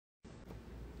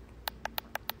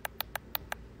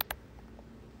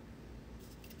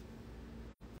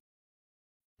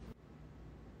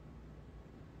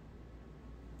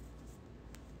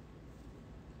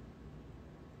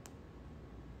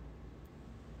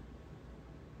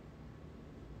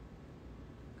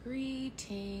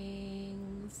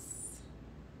Greetings.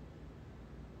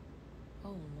 Oh,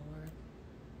 Lord.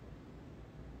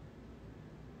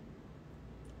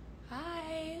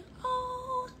 Hi.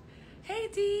 Oh, hey,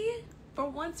 D. For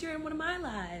once, you're in one of my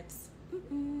lives.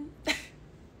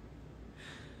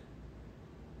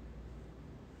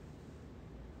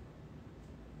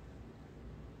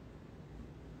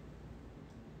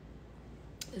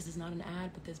 This is not an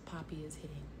ad, but this poppy is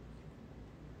hitting.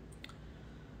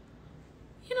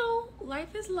 You know,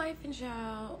 life is life and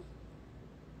child.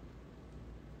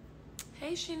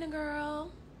 Hey, Sheena girl.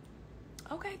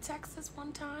 Okay, Texas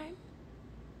one time.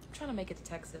 I'm trying to make it to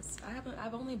Texas.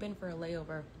 I've only been for a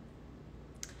layover.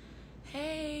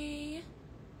 Hey.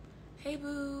 Hey,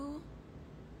 boo.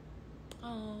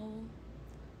 Oh.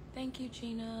 Thank you,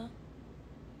 Gina.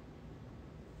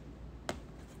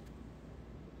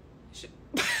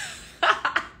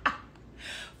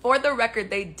 For the record,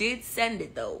 they did send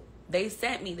it, though. They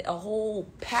sent me a whole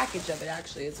package of it.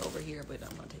 Actually, it's over here, but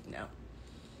I'm going to take it now.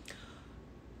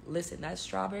 Listen, that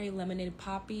strawberry lemonade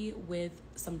poppy with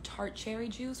some tart cherry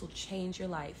juice will change your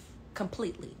life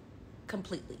completely.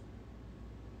 Completely.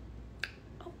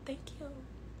 Oh, thank you.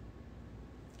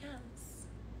 Yes.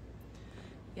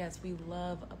 Yes, we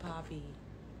love a poppy.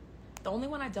 The only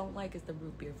one I don't like is the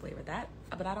root beer flavor.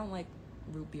 But I don't like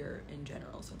root beer in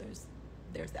general, so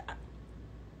there's that.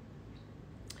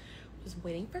 Just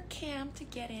waiting for Cam to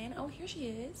get in. Oh, here she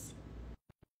is.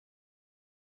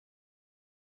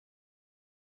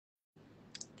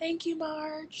 Thank you,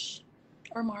 Marge.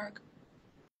 Or Mark.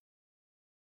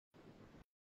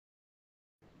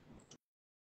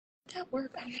 Did that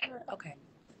work? I never. Okay.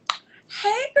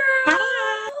 Hey, girl.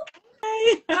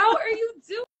 Hi. How are you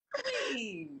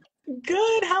doing?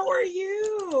 Good. How are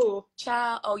you?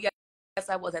 Child. Oh, yes. Yes,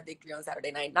 I was at Victory on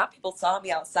Saturday night. Not people saw me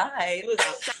outside. It was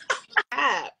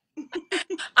outside.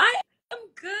 I am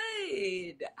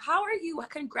good. How are you?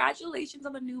 Congratulations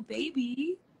on the new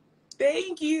baby.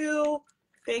 Thank you.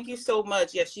 Thank you so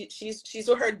much. Yeah, she's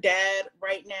with her dad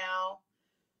right now.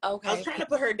 Okay. I was trying to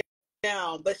put her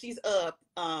down, but she's up.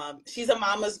 She's a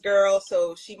mama's girl,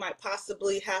 so she might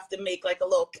possibly have to make like a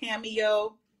little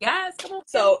cameo. Yes, come on.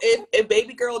 So if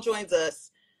baby girl joins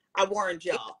us, I warned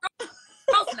y'all.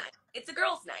 Girls' night. It's a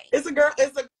girls' night. It's a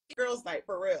girls' night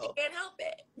for real. You can't help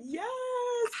it. Yes.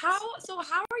 How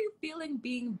are you feeling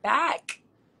being back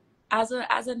as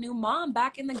a new mom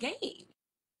back in the game?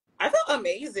 I felt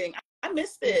amazing. I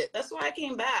missed it. That's why I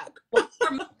came back. Well,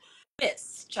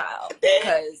 miss child.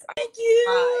 Because thank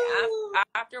you.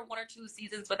 After 1 or 2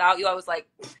 seasons without you, I was like,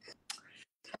 I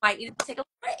might need to take a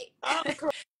break. I'm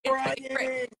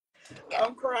crying.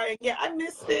 I'm crying. Yeah, I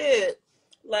missed it.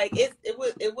 Like it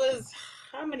was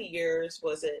how many years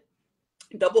was it?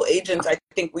 Double Agents, I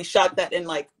think we shot that in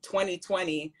like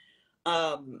 2020.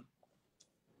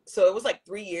 So it was like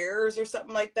 3 years or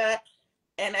something like that.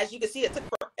 And as you can see, it took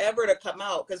forever to come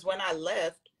out because when I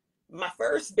left, my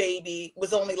first baby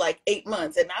was only like 8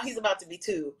 months, and now he's about to be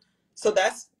 2. So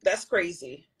that's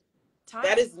crazy.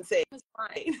 That is insane.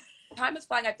 Time is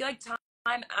flying. I feel like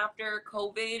time after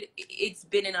COVID, it's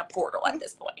been in a portal at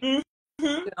this point. Mm-hmm.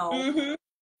 You know? Mm-hmm.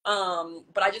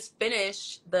 But I just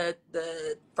finished the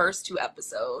first 2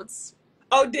 episodes.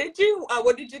 Oh, did you?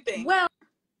 What did you think? Well,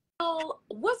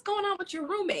 what's going on with your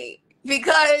roommate?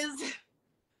 Because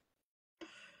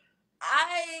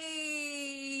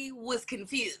I was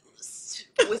confused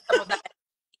with some of that.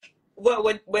 Well,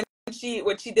 when she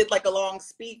did like a long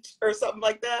speech or something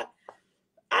like that.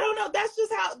 I don't know. That's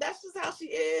just how she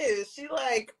is.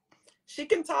 She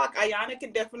can talk. Ayana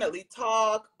can definitely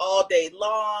talk all day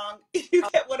long. You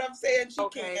get what I'm saying? She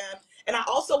can. And I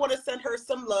also want to send her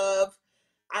some love.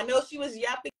 I know she was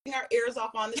yapping her ears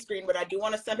off on the screen, but I do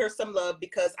want to send her some love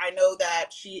because I know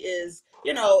that she is,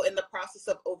 in the process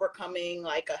of overcoming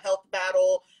like a health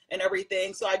battle and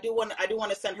everything. So I do want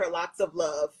to send her lots of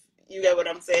love. You get what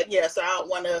I'm saying? Yeah. So I don't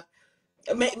want to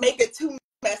make it too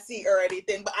messy or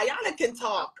anything, but Ayana can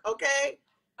talk. Okay.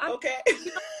 Okay.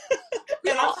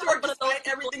 And I'm sure despite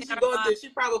everything she's going through,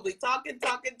 she's probably talking.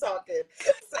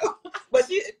 So, but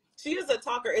she is a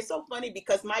talker. It's so funny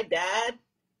because my dad,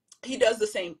 he does the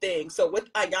same thing. So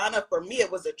with Ayana, for me,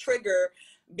 it was a trigger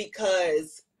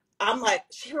because I'm like,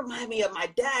 she reminded me of my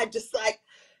dad, just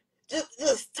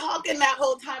talking that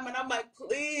whole time. And I'm like,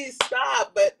 please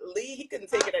stop. But Lee, he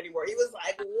couldn't take it anymore. He was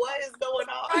like, what is going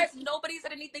on? Nobody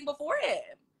said anything before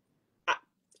him.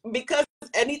 Because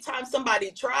anytime somebody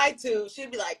tried to,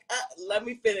 she'd be like, let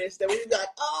me finish. Then we'd be like,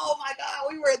 oh my God,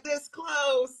 we were this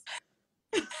close.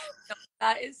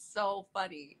 That is so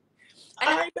funny. And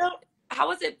I know. How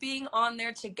was it being on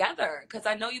there together? Because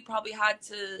I know you probably had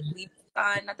to leave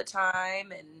Stein at the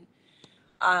time, and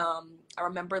I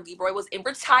remember Leroy was in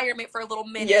retirement for a little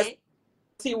Yes, minute.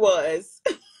 he was.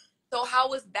 So how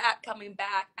was that coming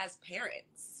back as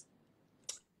parents?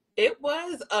 It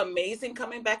was amazing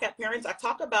coming back at parents. I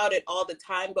talk about it all the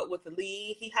time, but with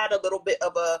Lee, he had a little bit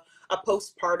of a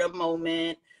postpartum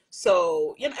moment.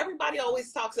 So, everybody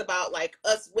always talks about like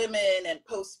us women and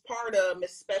postpartum,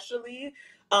 especially.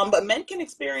 But men can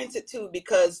experience it too,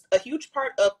 because a huge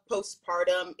part of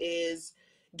postpartum is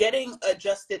getting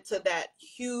adjusted to that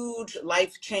huge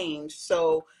life change.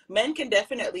 So, men can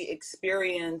definitely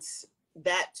experience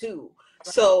that too.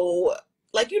 So,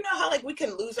 like, how like we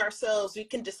can lose ourselves, we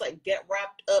can just like get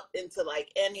wrapped up into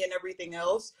like any and everything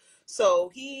else.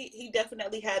 So he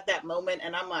definitely had that moment,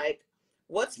 and I'm like,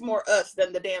 what's more us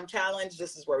than the damn challenge?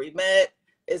 This is where we met.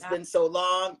 It's been so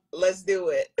long, let's do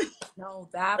it. No,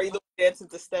 that Are you the one dancing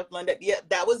to Steph London? Yeah,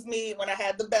 that was me when I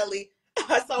had the belly.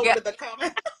 I saw one of the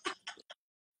comments.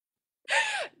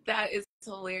 That is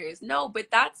hilarious. No, but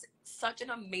that's such an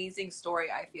amazing story.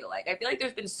 I feel like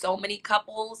there's been so many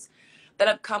couples that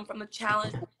have come from the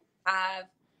challenge, have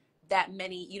that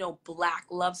many, black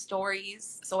love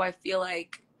stories. So I feel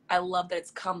like I love that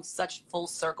it's come such full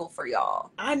circle for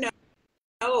y'all. I know.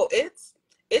 It's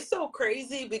so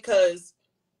crazy because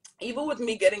even with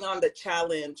me getting on the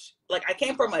challenge, like I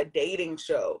came from a dating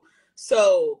show.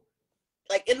 So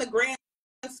like in the grand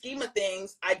scheme of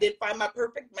things, I did find my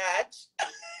perfect match.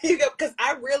 Because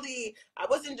I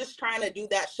wasn't just trying to do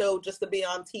that show just to be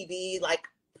on TV, like,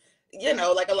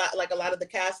 like a lot of the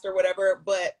cast or whatever,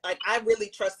 but like I really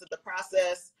trusted the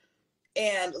process,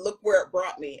 and look where it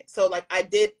brought me. So like I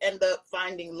did end up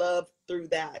finding love through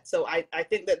that. So I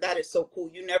think that is so cool.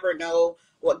 You never know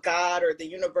what God or the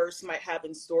universe might have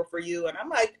in store for you. And I'm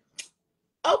like,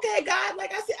 okay, God,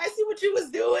 like I see what you was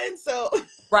doing. So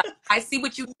Right. I see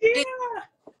what you yeah, did.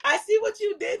 I see what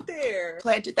you did there.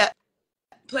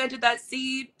 Planted that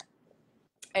seed,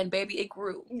 and baby, it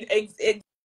grew.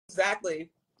 Exactly.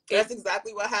 That's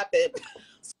exactly what happened.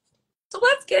 So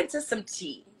let's get into some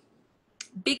tea.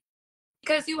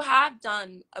 Because you have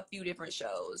done a few different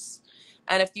shows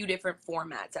and a few different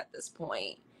formats at this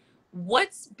point.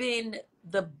 What's been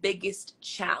the biggest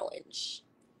challenge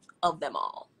of them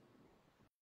all?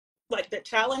 Like the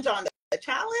challenge on the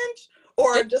challenge,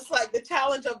 or just like the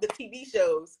challenge of the TV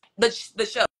shows? The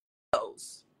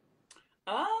shows.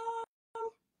 Um,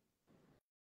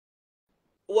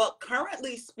 well,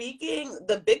 currently speaking,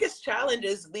 the biggest challenge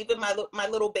is leaving my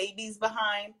little babies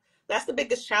behind. That's the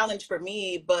biggest challenge for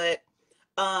me. But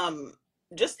um,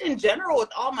 just in general,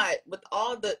 with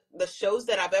all the shows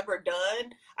that I've ever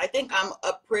done, I think I'm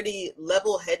a pretty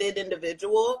level-headed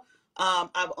individual.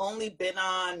 I've only been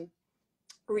on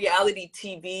reality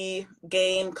TV,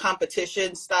 game,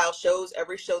 competition style shows,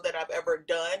 every show that I've ever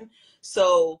done.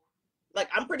 So like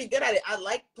I'm pretty good at it. I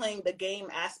like playing the game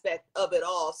aspect of it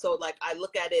all. So like I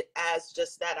look at it as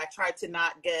just that. I try to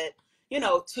not get,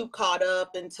 too caught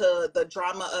up into the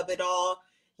drama of it all.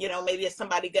 Maybe it's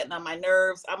somebody getting on my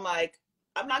nerves. I'm like,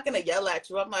 I'm not gonna yell at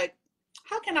you. I'm like,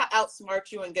 how can I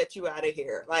outsmart you and get you out of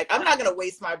here? Like I'm not gonna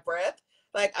waste my breath.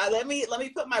 Like let me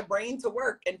put my brain to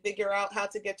work and figure out how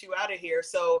to get you out of here.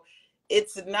 So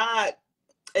it's not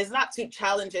too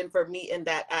challenging for me in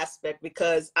that aspect,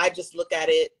 because I just look at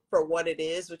it for what it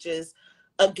is, which is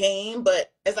a game.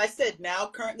 But as I said,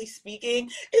 now currently speaking,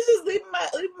 it's just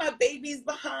leaving my babies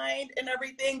behind and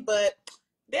everything, but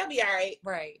they'll be all right.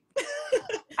 Right.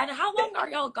 And how long are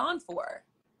y'all gone for?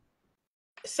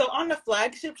 So on the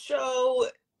flagship show,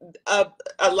 a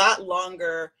lot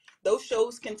longer. Those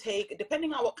shows can take,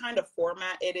 depending on what kind of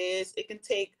format it is, it can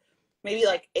take maybe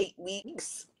like 8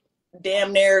 weeks,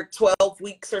 damn near 12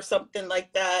 weeks or something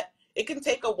like that. It can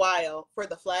take a while for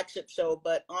the flagship show,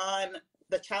 but on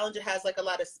the challenge, it has like a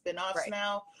lot of spin-offs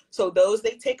now. So those,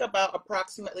 they take about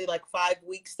approximately like 5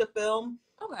 weeks to film.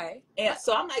 Okay. And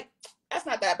so I'm like, that's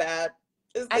not that bad.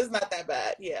 It's not that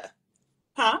bad. Yeah.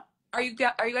 Huh? Are you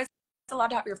guys allowed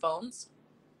to have your phones?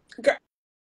 Girl,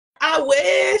 I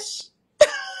wish.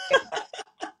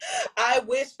 I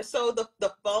wish. So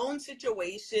the phone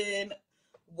situation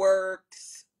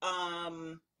works.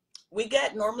 We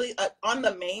get normally on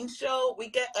the main show, we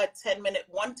get a 10-minute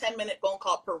phone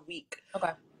call per week.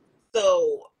 Okay.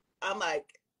 So I'm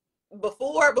like,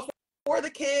 before the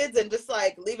kids and just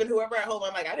like leaving whoever at home,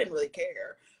 I'm like, I didn't really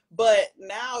care. But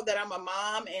now that I'm a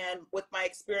mom, and with my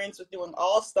experience with doing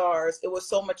All Stars, it was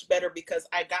so much better because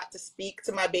I got to speak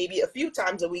to my baby a few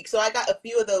times a week. So I got a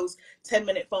few of those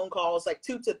 10-minute phone calls, like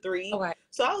 2 to 3. Okay.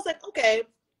 So I was like, okay,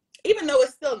 even though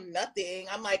it's still nothing,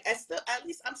 I'm like, at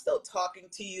least I'm still talking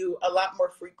to you a lot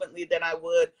more frequently than I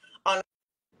would on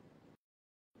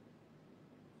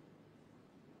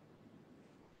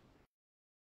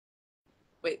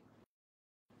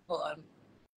Hold on.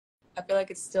 I feel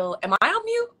like it's still. Am I on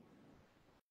mute?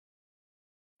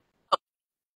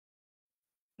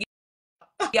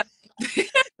 Yep.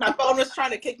 My phone was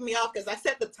trying to kick me off because I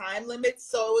set the time limit,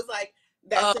 so it was like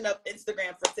that's Oh, enough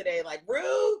Instagram for today. Like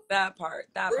rude, that part.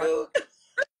 rude.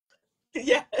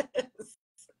 Yes,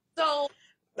 So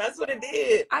that's what it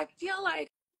did. I feel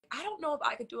like I don't know if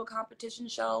I could do a competition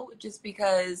show just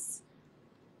because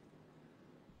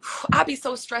I'd be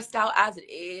so stressed out as it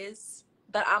is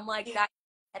that I'm like that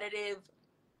competitive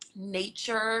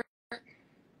nature.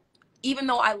 Even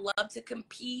though I love to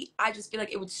compete, I just feel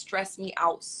like it would stress me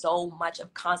out so much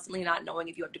of constantly not knowing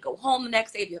if you have to go home the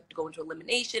next day, if you have to go into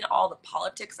elimination, all the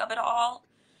politics of it all.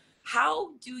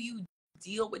 How do you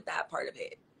deal with that part of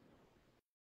it?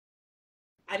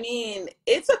 I mean,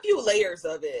 it's a few layers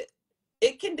of it.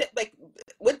 It can like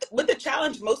with the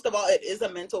challenge. Most of all, it is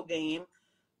a mental game,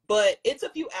 but it's a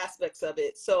few aspects of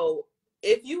it. So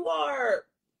if you are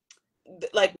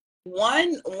like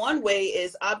one way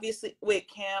is obviously wait,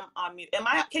 Cam on mute. Am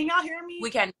I? Can y'all hear me?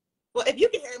 We can. Well, if you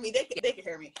can hear me, they can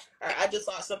hear me. All right, I just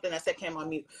saw something that said Cam on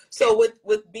mute. So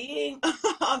with being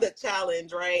on the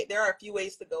challenge, right? There are a few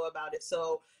ways to go about it.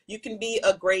 So you can be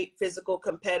a great physical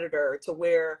competitor to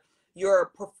where your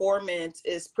performance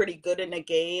is pretty good in a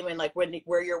game and like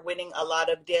where you're winning a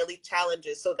lot of daily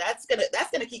challenges. So that's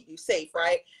gonna keep you safe,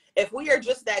 right? If we are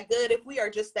just that good, if we are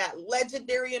just that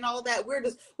legendary and all that, we're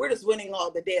just winning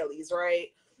all the dailies,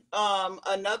 right?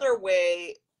 Another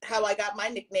way how I got my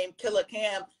nickname Killer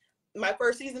Cam, my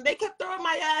first season, they kept throwing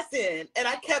my ass in, and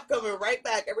I kept coming right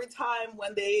back every time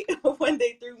when they when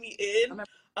they threw me in.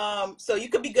 So you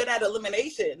could be good at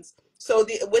eliminations. So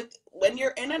when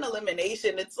you're in an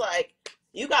elimination, it's like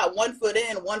you got 1 foot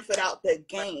in, 1 foot out the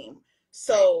game.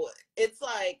 So it's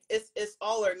like it's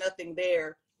all or nothing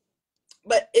there.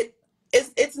 But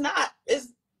it's not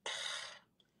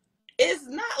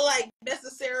like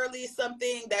necessarily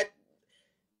something that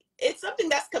it's something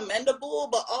that's commendable,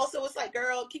 but also it's like,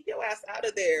 girl, keep your ass out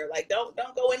of there. Like, don't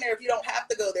go in there if you don't have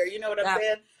to go there. You know what I'm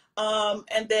saying?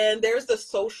 And then there's the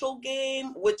social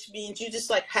game, which means you just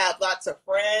like have lots of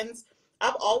friends.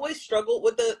 I've always struggled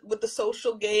with the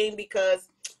social game because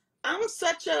I'm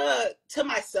such a to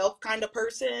myself kind of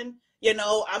person. You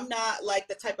know, I'm not like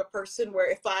the type of person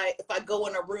where if I go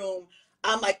in a room,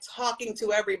 I'm like talking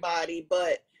to everybody,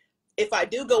 but if I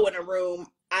do go in a room,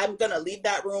 I'm gonna leave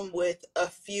that room with a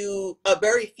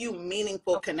very few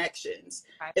meaningful connections,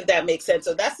 if that makes sense.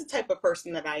 So that's the type of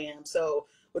person that I am. So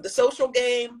with the social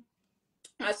game,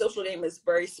 my social game is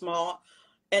very small.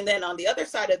 And then on the other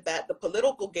side of that, the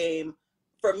political game,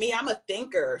 for me, I'm a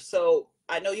thinker. So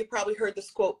I know you probably heard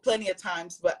this quote plenty of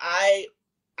times, but I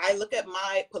look at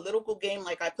my political game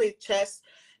like I play chess,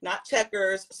 not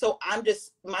checkers. So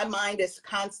my mind is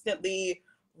constantly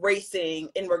racing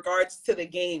in regards to the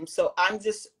game. So I'm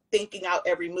just thinking out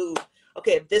every move.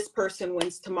 Okay, if this person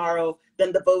wins tomorrow,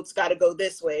 then the vote's got to go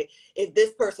this way. If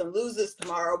this person loses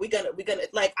tomorrow, we're gonna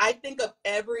like I think of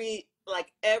every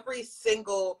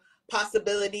single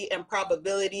possibility and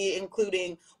probability,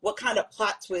 including what kind of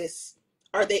plot twists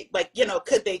are they like,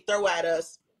 could they throw at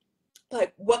us?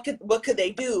 Like what could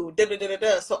they do? Da, da, da, da,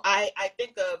 da. So I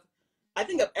think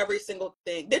of every single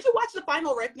thing. Did you watch The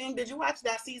Final Reckoning? Did you watch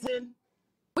that season?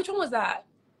 Which one was that?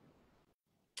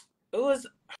 It was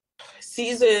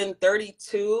season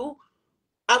 32.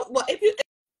 Well, if you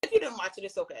didn't watch it,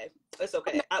 it's okay. It's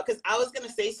okay. Because I was gonna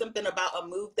say something about a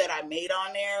move that I made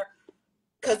on there,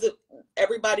 because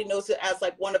everybody knows it as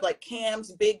like one of like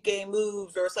Cam's big game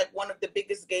moves, or it's like one of the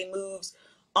biggest game moves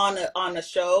on a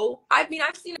show. I mean,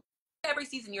 I've seen it every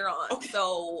season you're on, okay.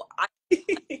 So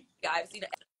yeah, I've seen it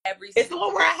every season. It's the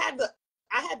one where I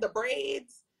had the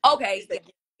braids. Okay.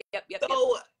 Yep.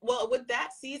 So, well, with that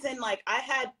season, like I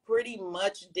had pretty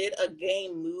much did a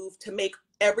game move to make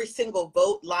every single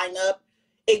vote line up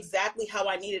exactly how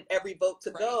I needed every vote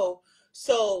to go.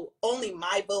 So only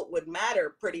my vote would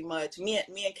matter pretty much. Me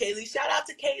and Kaylee, shout out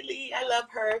to Kaylee. I love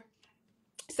her.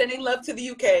 Sending love to the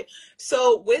UK.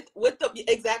 So with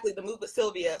the move with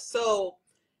Sylvia. So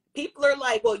people are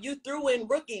like, well, you threw in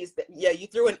rookies. Yeah, you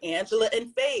threw in Angela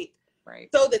and Faith. Right.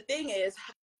 So the thing is,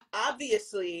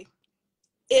 obviously,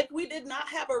 if we did not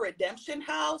have a redemption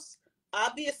house,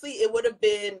 obviously it would have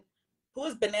been, who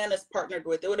was Bananas partnered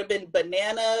with? It would have been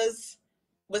Bananas.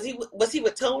 Was he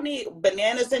with Tony?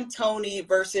 Bananas and Tony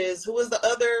versus who was the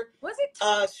other? Was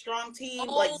it strong team,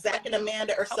 like Zach and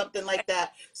Amanda or something like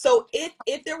that. So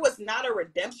if there was not a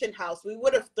redemption house, we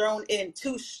would have thrown in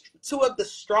two of the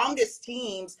strongest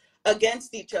teams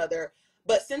against each other.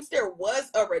 But since there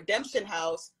was a redemption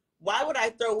house, why would I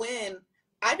throw in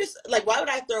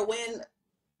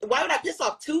why would I piss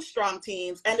off two strong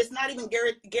teams? And it's not even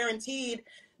guaranteed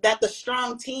that the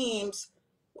strong teams,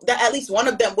 that at least one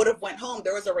of them would have went home.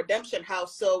 There was a redemption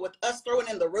house. So with us throwing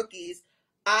in the rookies,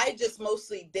 I just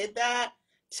mostly did that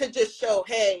to just show,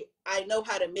 hey, I know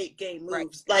how to make game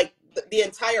moves. Right. Like the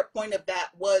entire point of that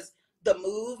was the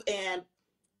move and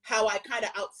how I kind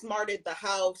of outsmarted the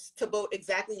house to vote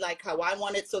exactly like how I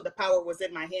wanted. So the power was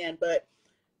in my hand. But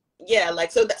yeah,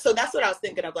 like, so that's what I was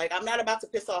thinking of. Like, I'm not about to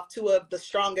piss off two of the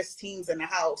strongest teams in the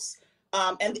house.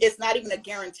 And it's not even a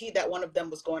guarantee that one of them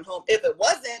was going home. If it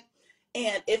wasn't,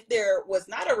 and if there was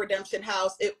not a redemption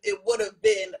house, it would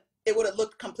have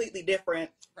looked completely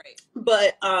different. Right.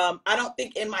 But I don't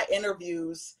think in my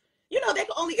interviews, you know, they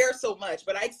can only air so much,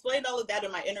 but I explained all of that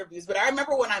in my interviews. But I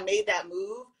remember when I made that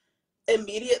move,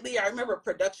 immediately, I remember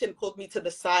production pulled me to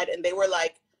the side and they were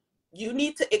like, you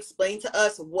need to explain to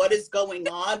us what is going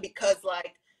on, because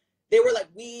like they were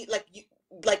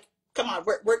like, come on,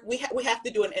 we have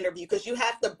to do an interview because you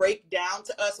have to break down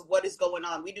to us what is going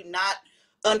on. We do not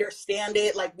understand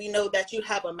it. Like, we know that you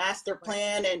have a master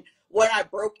plan. And when I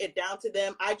broke it down to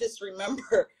them, I just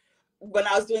remember when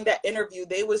I was doing that interview,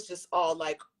 they was just all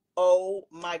like, oh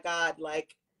my God,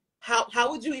 like how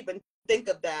would you even think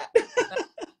of that?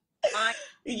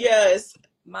 Yes.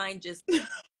 Mine just,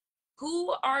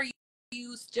 who are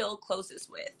you still closest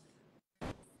with?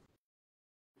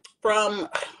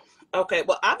 Okay,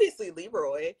 well, obviously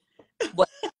Leroy. What?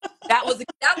 That was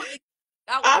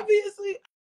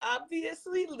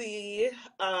Obviously Lee.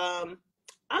 I'm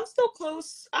still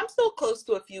close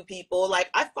to a few people. Like,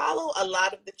 I follow a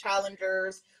lot of the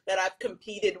challengers that I've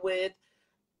competed with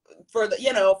for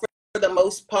the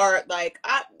most part. Like,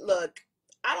 I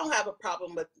don't have a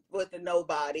problem with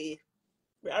nobody.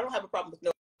 I don't have a problem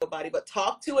with nobody, but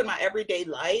talk to in my everyday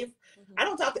life. Mm-hmm. I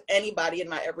don't talk to anybody in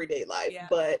my everyday life. Yeah.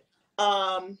 But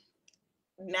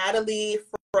Natalie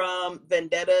from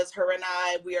Vendetta's, her and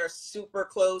I, we are super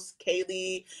close.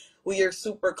 Kaylee, we are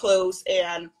super close.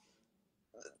 And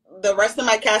the rest of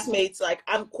my castmates, like,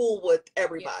 I'm cool with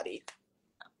everybody.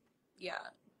 Yeah.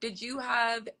 Did you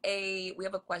have we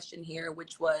have a question here,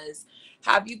 which was,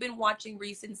 have you been watching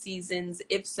recent seasons?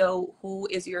 If so, who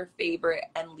is your favorite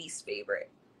and least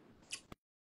favorite?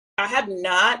 I have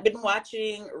not been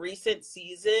watching recent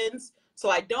seasons, so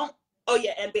I don't. Oh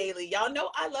yeah, and Bailey. Y'all know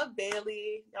I love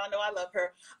Bailey. Y'all know I love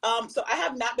her. So I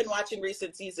have not been watching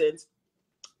recent seasons,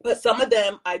 but some of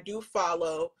them I do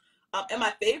follow. And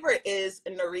my favorite is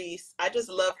Nerese. I just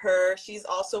love her. She's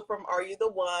also from Are You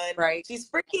the One? Right. She's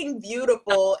freaking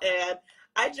beautiful, and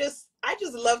I just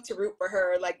love to root for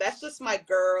her. Like, that's just my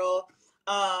girl.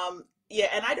 Yeah,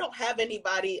 and I don't have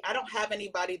anybody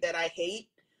that I hate.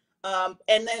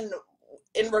 And then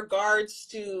in regards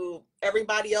to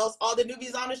everybody else, all the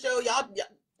newbies on the show, y'all,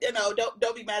 you know,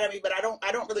 don't be mad at me, but I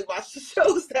don't really watch the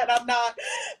shows that I'm not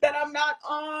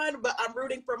on, but I'm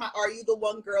rooting for my Are You the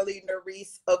One girly,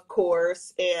 Nerese, of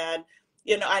course. And,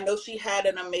 you know, I know she had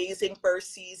an amazing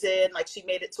first season. Like, she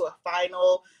made it to a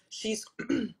final. She's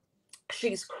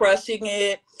crushing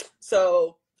it.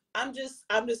 So I'm just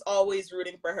always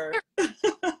rooting for her.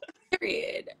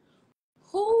 Period.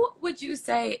 Who would you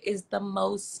say is the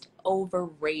most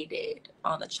overrated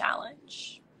on the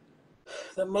challenge?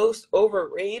 The most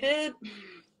overrated?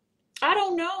 I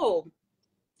don't know.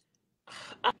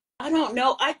 I don't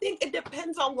know. I think it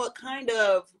depends on what kind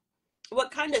of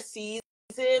season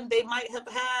they might have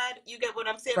had. You get what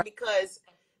I'm saying? Right. Because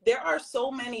there are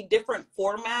so many different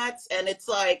formats, and it's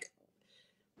like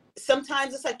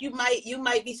sometimes it's like you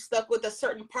might be stuck with a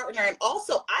certain partner. And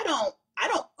also, I don't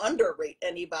underrate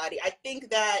anybody. I think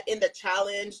that in the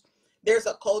challenge, there's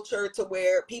a culture to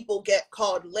where people get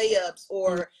called layups,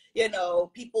 or you know,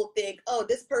 people think, oh,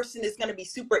 this person is going to be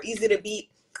super easy to beat.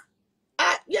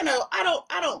 I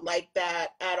don't like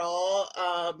that at all.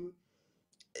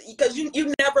 Because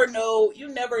you never know who you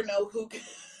never know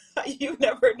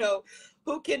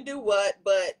who can do what.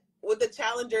 But with the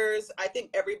challengers, I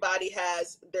think everybody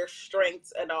has their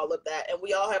strengths and all of that, and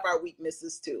we all have our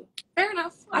weaknesses too. Fair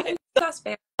enough. I think that's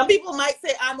fair. Some people might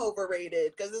say I'm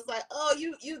overrated because it's like, oh,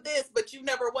 you this, but you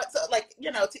never what. So, like,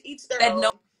 you know, to each their own.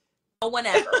 No one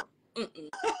ever.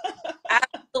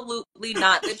 Absolutely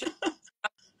not.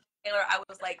 Taylor, I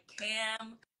was like,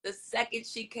 Kam, the second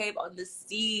she came on the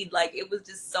scene, like, it was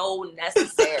just so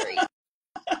necessary.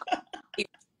 It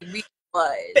really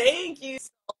was. Thank you.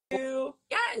 So,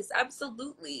 yes,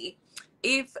 absolutely.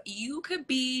 If you could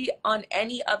be on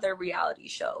any other reality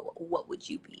show, what would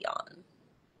you be on?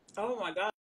 Oh my God.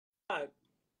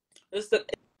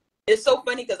 It's so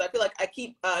funny because I feel like I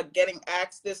keep getting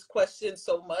asked this question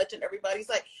so much, and everybody's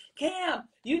like, Cam,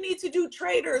 you need to do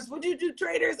traders. Would you do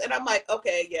traders? And I'm like,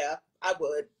 okay, yeah, I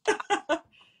would.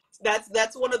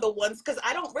 That's one of the ones, because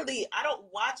I don't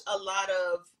watch a lot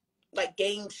of like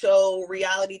game show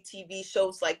reality TV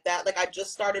shows like that. Like I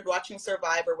just started watching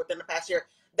Survivor within the past year.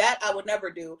 That I would never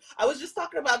do. I was just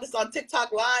talking about this on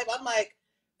TikTok live. I'm like,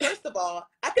 first of all,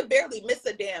 I could barely miss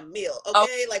a damn meal. Oh,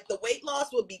 Okay, like the weight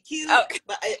loss would be cute, oh,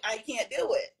 but I can't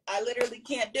do it. I literally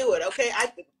can't do it. Okay,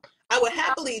 I would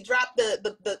happily drop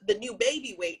the new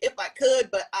baby weight if I could,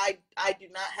 but I do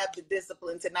not have the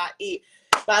discipline to not eat.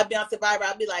 If I'd be on Survivor,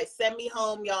 I'd be like, send me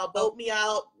home, y'all, vote me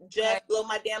out. okay. Jeff, blow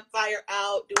my damn fire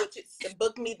out. Do what you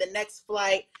book me the next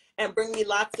flight and bring me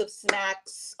lots of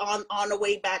snacks on the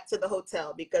way back to the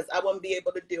hotel, because I won't be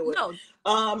able to do it. No,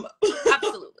 Um,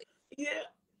 absolutely. yeah,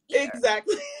 Either.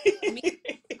 exactly. Me,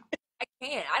 I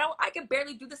can't. I can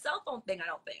barely do the cell phone thing, I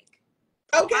don't think.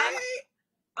 Okay.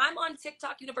 I'm on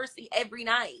TikTok University every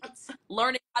night,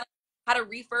 learning how to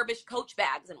refurbish Coach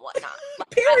bags and whatnot. Like,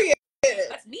 Period.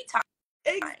 that's me time.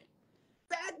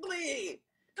 Exactly.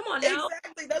 Come on now.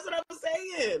 Exactly. That's what I'm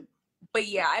saying. But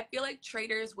yeah, I feel like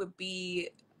traders would be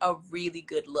a really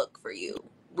good look for you.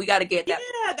 We got to get that.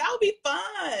 Yeah, that would be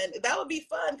fun. That would be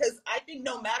fun, because I think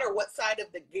no matter what side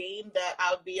of the game that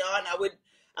I would be on,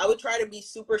 I would try to be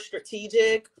super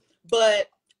strategic. But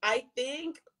I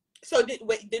think so.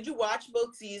 Did you watch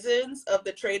both seasons of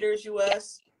the Traders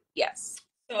US? Yes.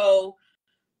 So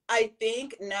I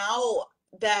think now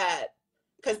that,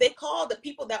 because they call the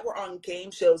people that were on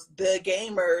game shows the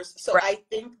gamers. So Right. I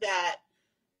think that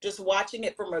just watching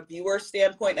it from a viewer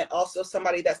standpoint, and also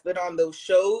somebody that's been on those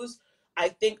shows, I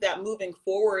think that moving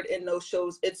forward in those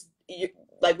shows,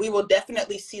 like we will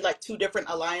definitely see like two different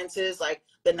alliances, like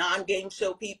the non-game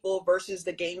show people versus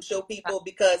the game show people,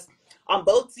 because on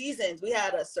both seasons we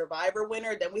had a Survivor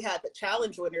winner, then we had the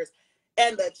challenge winners,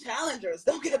 and the challengers,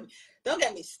 don't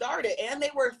get me started, and they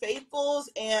were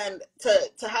faithfuls, and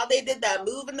to how they did that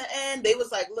move in the end, they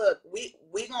was like, look, we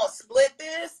gonna split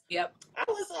this. Yep. I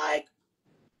was like,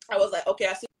 okay,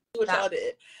 I see what y'all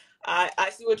did. I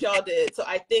see what y'all did. So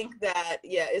I think that,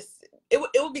 yeah,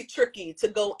 it would be tricky to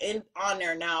go in on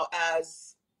there now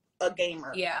as a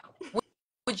gamer. Yeah.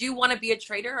 Would you want to be a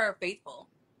trader or a faithful?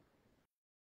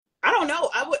 I don't know.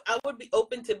 I would be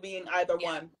open to being either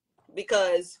one,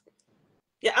 because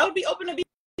yeah, I would be open to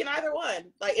being either one.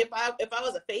 Like if I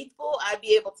was a faithful, I'd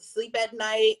be able to sleep at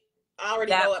night. I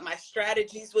already know what my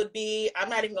strategies would be. I'm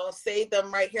not even going to say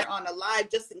them right here on the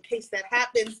live, just in case that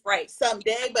happens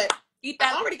someday. But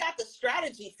I already got the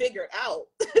strategy figured out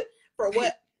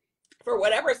for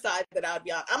whatever side that I'd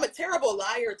be on. I'm a terrible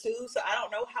liar too, so I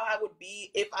don't know how I would be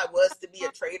if I was to be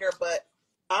a trader, but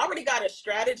I already got a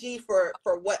strategy for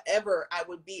whatever I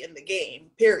would be in the game,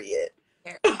 period.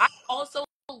 I also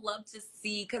love to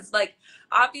see, because like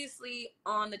obviously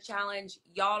on the challenge,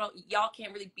 y'all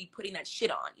can't really be putting that shit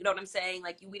on, you know what I'm saying?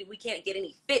 Like we can't get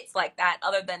any fits like that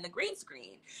other than the green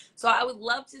screen. So I would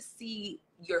love to see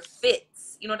your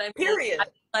fits, you know what I mean? Period.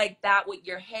 Like that with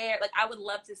your hair. Like I would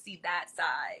love to see that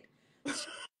side.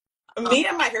 Me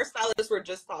and my hairstylist were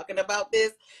just talking about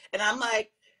this, and I'm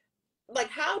like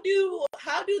how do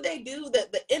they do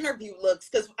the interview looks?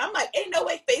 Because I'm like, ain't no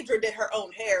way Phaedra did her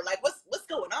own hair. Like what's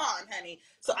going on, honey?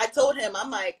 So I told him, I'm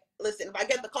like, listen, if I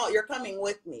get the call, you're coming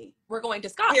with me. We're going to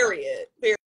Scotland.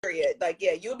 Period. Like,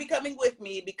 yeah, you'll be coming with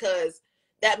me, because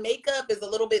that makeup is a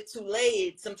little bit too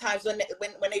late sometimes when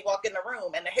they walk in the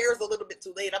room, and the hair is a little bit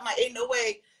too late. I'm like, ain't no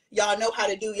way y'all know how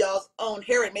to do y'all's own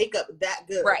hair and makeup that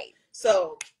good. Right.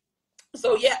 So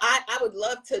yeah, I would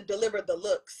love to deliver the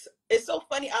looks. It's so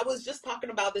funny. I was just talking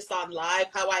about this on live,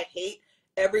 how I hate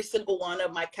every single one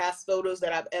of my cast photos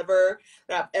that I've ever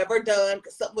done,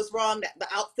 because something was wrong. That the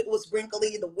outfit was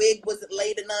wrinkly, the wig wasn't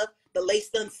laid enough, the lace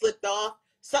done slipped off.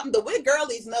 Something the wig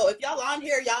girlies know. If y'all on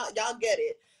here, y'all get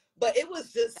it. But it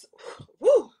was just,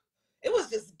 whoo, it was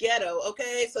just ghetto.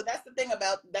 Okay, so that's the thing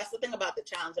about the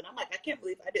challenge. And I'm like, I can't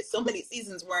believe I did so many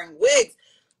seasons wearing wigs.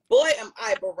 Boy, am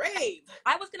I brave.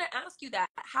 I was gonna ask you that.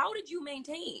 How did you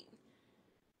maintain?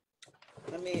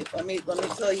 Let me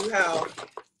tell you how.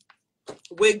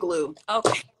 Wig glue.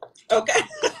 Okay. Okay.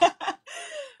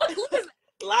 What glue is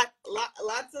that?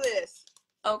 Lots of this.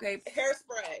 Okay.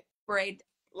 Hairspray. Braid.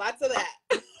 Lots of that.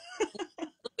 Glue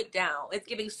it down. It's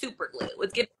giving super glue.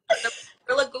 It's giving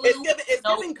Gorilla Glue. It's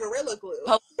giving Gorilla Glue.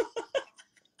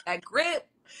 That grip.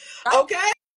 Okay.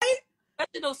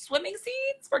 Especially those swimming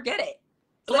seats. Forget it.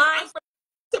 I'm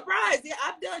surprised. Yeah,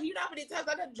 I've done, you know how many times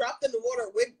I got dropped in the water,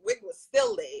 wig was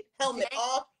still laid. Helmet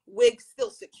off, wig still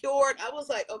secured. I was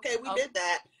like, okay, we did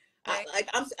that. Okay.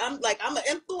 I'm an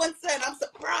influencer, and I'm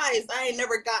surprised I ain't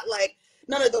never got like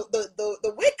none of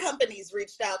the wig companies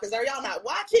reached out, because are y'all not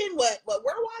watching what we're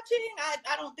watching?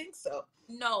 I don't think so.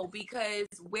 No, because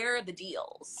where are the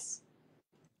deals?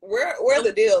 Where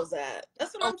the deals at?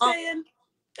 That's what I'm Alone. saying.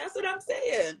 That's what I'm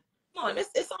saying. Come But on.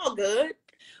 it's all good.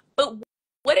 But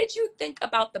what did you think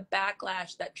about the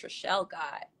backlash that Trishelle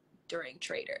got during What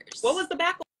Traders? was the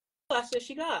backlash that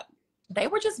she got? They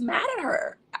were just mad at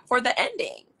her for the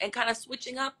ending and kind of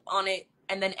switching up on it,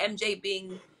 and then MJ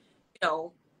being,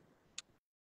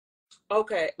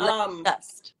 Okay.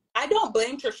 dust. I don't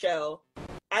blame Trishelle.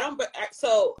 I don't.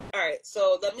 So all right.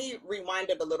 So let me rewind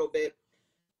it a little bit.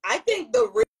 I think the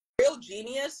real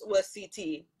genius was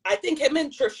CT. I think him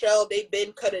and Trishelle, they've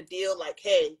been cut a deal like,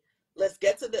 hey, let's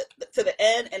get to the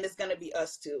end, and it's gonna be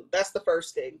us two. That's the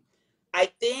first thing. I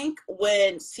think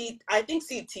I think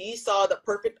CT saw the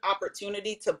perfect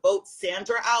opportunity to vote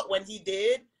Sandra out when he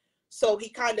did. So he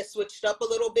kind of switched up a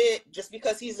little bit just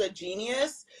because he's a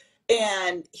genius.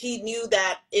 And he knew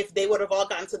that if they would have all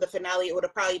gotten to the finale, it would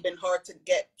have probably been hard to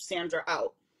get Sandra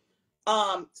out.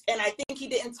 And I think he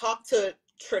didn't talk to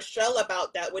Trishelle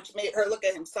about that, which made her look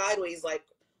at him sideways, like,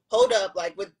 hold up,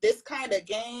 like with this kind of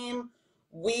game,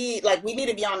 we need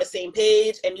to be on the same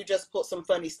page, and you just put some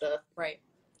funny stuff. Right.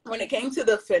 When it came to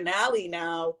the finale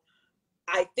now,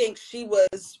 I think she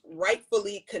was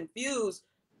rightfully confused.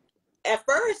 At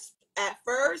first,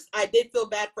 I did feel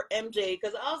bad for MJ,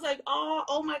 because I was like,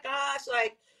 oh my gosh,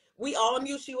 like we all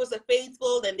knew she was a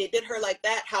faithful, and they did her like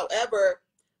that. However,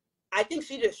 I think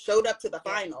she just showed up to the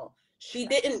final. She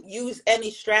didn't use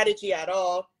any strategy at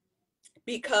all,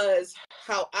 because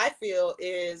how I feel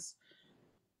is,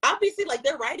 obviously, like,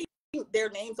 they're writing their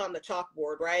names on the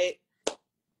chalkboard, right?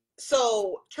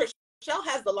 So Trishelle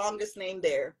has the longest name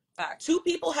there. Fact. Two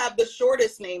people have the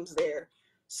shortest names there.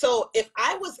 So if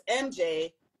I was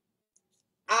MJ,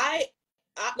 I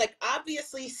like,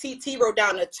 obviously CT wrote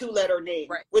down a 2-letter name,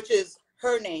 right, which is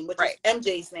her name, which right, is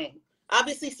MJ's name.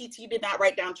 Obviously CT did not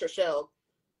write down Trishelle.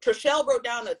 Trishelle wrote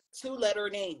down a 2-letter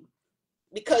name,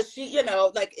 because she,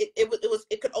 like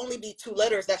it could only be 2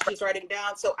 letters that she's writing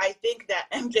down. So I think that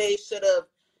MJ should have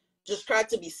just tried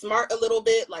to be smart a little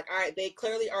bit. Like, all right, they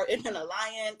clearly are in an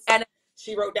alliance. and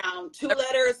she wrote down 2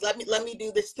 letters. Let me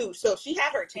do this too. So she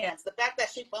had her chance. Yeah. The fact that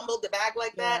she fumbled the bag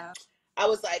like that, Yeah. I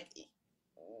was like,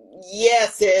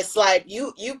 yes, it's like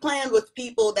you playing with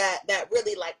people that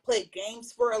really like play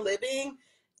games for a living,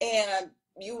 and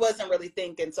you wasn't really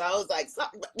thinking. So I was like,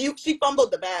 she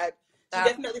fumbled the bag. She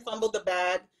definitely fumbled the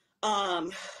bag.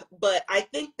 But I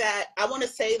think that I want to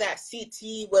say that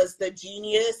CT was the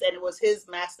genius, and it was his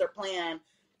master plan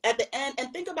at the end.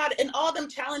 And think about it, in all them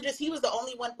challenges, he was the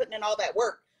only one putting in all that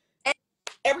work.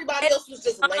 Everybody else was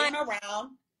just laying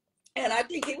around. And I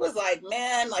think he was like,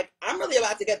 man, like, I'm really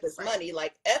about to get this money.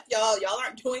 Like, F y'all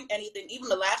aren't doing anything. Even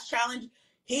the last challenge,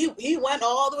 he went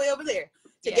all the way over there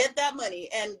to get that money,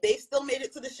 and they still made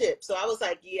it to the ship. So I was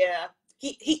like, yeah,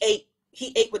 he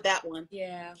ate with that one.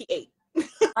 Yeah. He ate.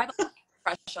 I have a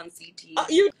crush on CT.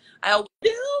 You I always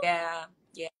do? Yeah.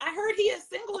 I heard he is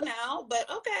single now, but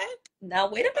okay. Now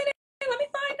wait a minute. Let me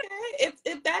find out.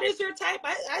 If that is your type,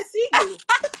 I see you.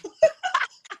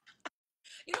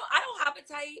 I don't have a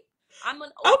type. I'm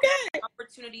an open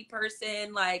opportunity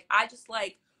person. Like, I just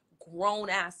like grown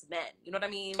ass men. You know what I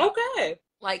mean? Okay.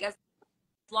 Like, as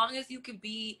long as you could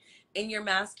be in your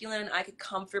masculine, I could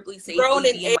comfortably safely grown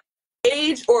in be in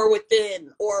age or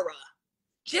within aura.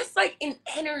 Just like in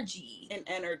energy. In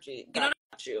energy. You know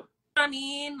what I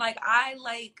mean? Like, I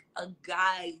like a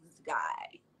guy's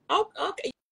guy. Oh,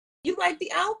 okay. You like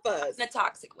the alphas. In a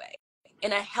toxic way.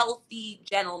 In a healthy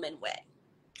gentleman way.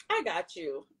 I got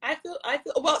you. I feel I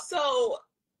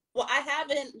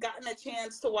haven't gotten a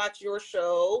chance to watch your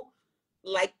show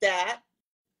like that.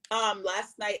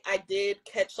 Last night I did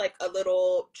catch like a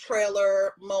little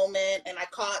trailer moment, and I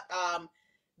caught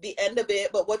the end of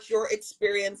it. But what's your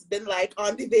experience been like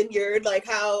on the Vineyard? Like,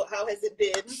 how has it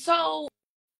been? So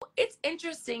it's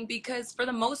interesting, because for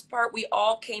the most part we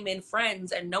all came in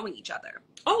friends and knowing each other.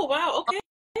 Oh wow,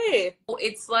 okay.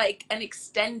 It's like an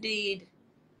extended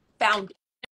foundation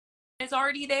is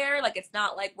already there. Like, it's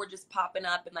not like we're just popping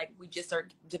up and like we just are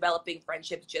developing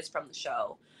friendships just from the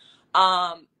show.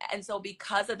 And so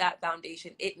because of that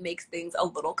foundation, it makes things a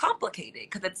little complicated,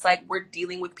 because it's like we're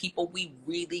dealing with people we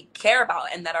really care about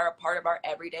and that are a part of our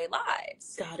everyday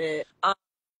lives. Got it.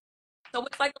 So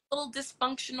it's like a little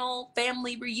dysfunctional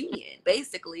family reunion,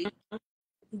 basically.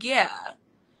 Yeah.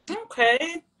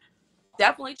 Okay.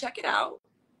 Definitely check it out.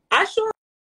 I sure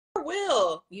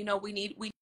will.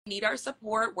 We need our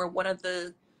support. We're one of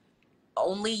the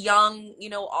only young,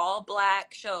 all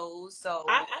black shows. I So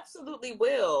absolutely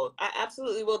will. I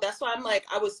absolutely will. That's why I'm like,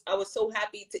 I was so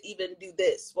happy to even do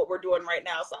this, what we're doing right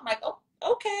now. So I'm like, oh,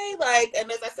 okay. Like,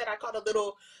 and as I said, I caught a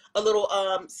little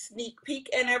sneak peek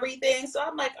and everything. So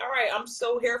I'm like, all right, I'm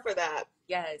so here for that.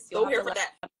 yes, you'll So have here to for let.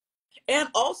 that. And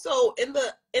also in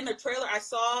the trailer I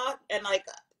saw, and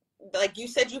like you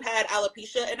said, you had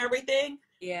alopecia and everything.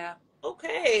 Yeah.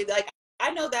 Okay, like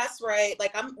I know that's right.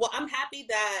 Like I'm happy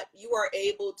that you are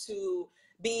able to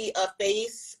be a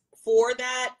face for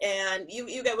that, and you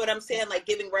get what I'm saying, like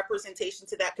giving representation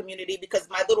to that community, because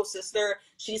my little sister,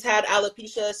 she's had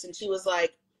alopecia since she was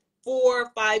like 4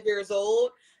 or 5 years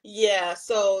old. Yeah,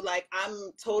 so like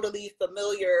I'm totally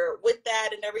familiar with that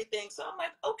and everything. So I'm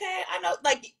like, okay, I know,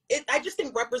 like I just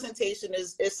think representation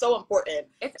is so important.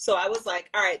 It's So I was like,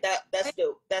 all right, that's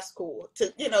dope. That's cool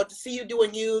to see you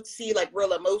doing you, to see like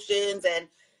real emotions, and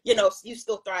you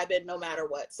still thriving no matter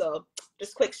what. So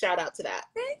just quick shout out to that.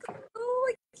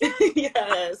 oh, yeah.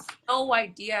 Yes. No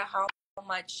idea how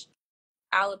much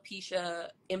alopecia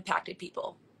impacted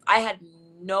people. I had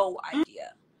no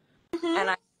idea. Mhm.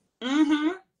 And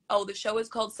Mhm. the show is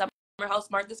called Summer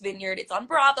House Martha's Vineyard. It's on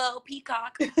Bravo,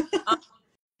 Peacock. Um,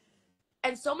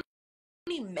 and so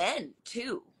many men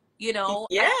too, I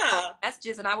Yeah.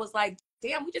 messages and I was like,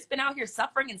 damn, we just been out here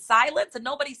suffering in silence and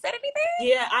nobody said anything.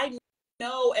 Yeah, I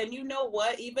know. And you know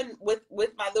what? Even with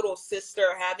my little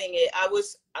sister having it, I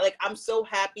was like, I'm so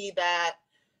happy that,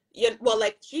 yeah, well,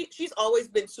 like she's always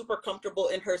been super comfortable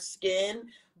in her skin,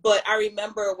 but I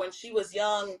remember when she was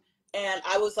young and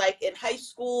I was like in high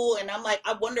school, and I'm like,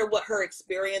 I wonder what her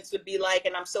experience would be like.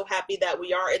 And I'm so happy that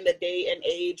we are in the day and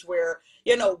age where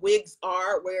wigs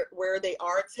are where they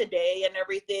are today and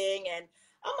everything. And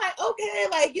I'm like, okay,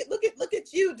 like look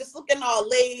at you, just looking all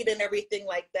laid and everything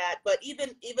like that. But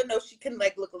even though she can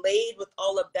like look laid with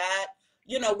all of that,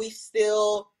 we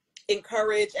still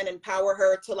encourage and empower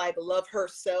her to like love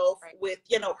herself Right. with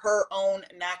her own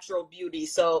natural beauty.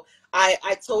 So I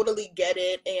totally get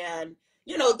it, and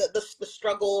the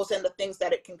struggles and the things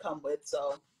that it can come with.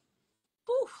 So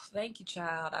Ooh, thank you,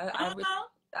 child. I really uh-huh.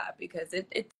 that because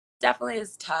it definitely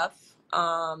is tough.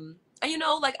 And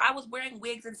like I was wearing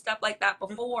wigs and stuff like that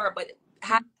before, but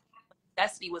having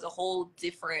necessity was a whole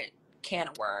different can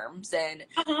of worms, and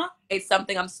Uh-huh. it's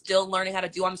something I'm still learning how to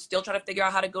do. I'm still trying to figure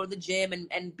out how to go to the gym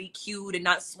and be cute and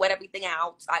not sweat everything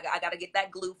out. I got to get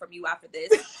that glue from you after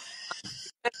this.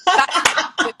 That's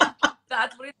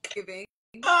that's what it's giving.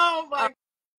 Oh Um, my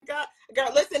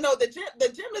God, listen, no, the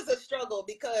gym is a struggle,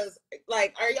 because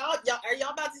like, are y'all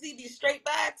about to see these straight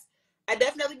backs? I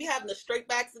definitely be having the straight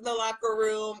backs in the locker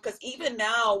room, because even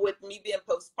now with me being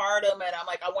postpartum, and I'm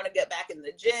like, I want to get back in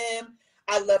the gym.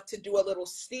 I love to do a little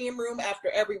steam room after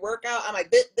every workout. I'm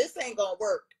like, this ain't gonna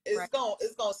work. It's right.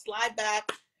 gonna slide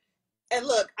back. And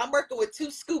look, I'm working with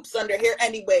 2 scoops under here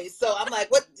anyway. So I'm like,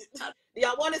 what do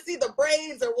y'all want to see, the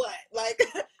braids or what? Like,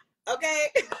 okay.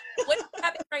 What's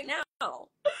happening right now?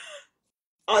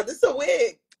 Oh, this is a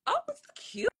wig. Oh, it's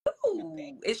cute.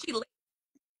 Is she?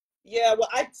 Yeah, well,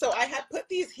 I had put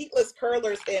these heatless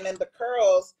curlers in, and the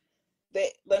curls,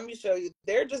 let me show you.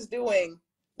 They're just doing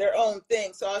their own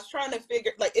thing. So I was trying to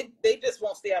figure, like, they just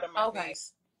won't stay out of my Okay.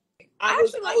 face. I I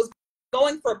was actually I like was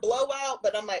going for blowout,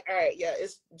 but I'm like, all right, yeah,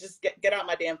 it's just get out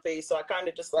my damn face. So I kind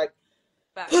of just like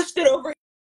that. pushed it over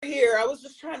here. I was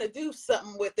just trying to do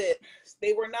something with it.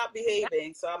 They were not Yeah,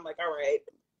 behaving, so I'm like, all right,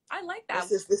 I like that.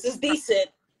 this is decent.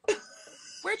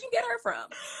 Where'd you get her from?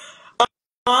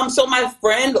 So my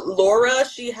friend Laura,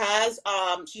 she's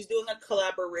doing a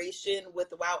collaboration with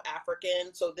Wow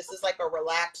African. So this is like a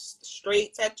relaxed,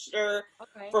 straight texture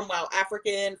Okay. from Wow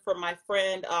African, from my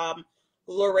friend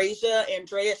Laurasia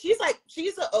Andrea. She's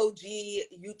an OG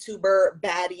YouTuber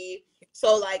baddie.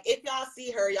 So like if y'all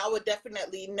see her, y'all would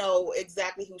definitely know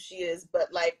exactly who she is.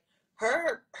 But like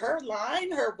her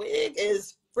line, her wig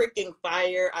is freaking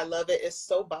fire. I love it. It's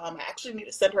so bomb. I actually need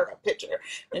to send her a picture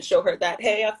and show her that,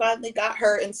 hey, I finally got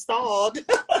her installed.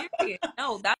 Period.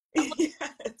 No, that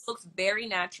Yes. looks very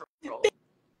natural.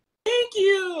 Thank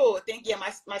you. Thank you.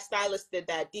 My stylist did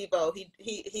that. Devo.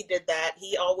 He did that.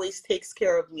 He always takes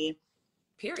care of me.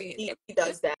 Period. He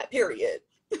does that. Period.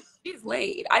 She's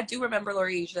laid. I do remember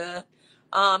Laurasia.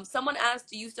 Someone asked,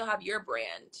 "Do you still have your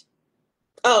brand?"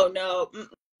 Oh no.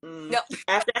 Mm-mm. No.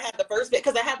 After I had the first bit,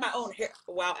 because I have my own hair.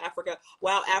 Wow, Africa.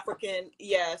 Wow, African.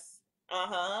 Yes. Uh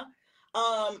huh.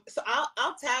 So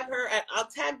I'll tag her. I'll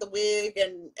tag the wig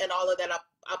and all of that.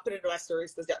 I'll put it in my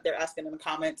stories because they're asking in the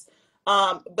comments.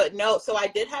 But no. So I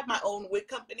did have my own wig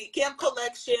company, Kam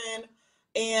Collection,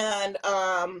 and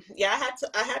yeah,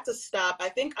 I had to stop. I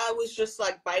think I was just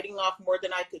like biting off more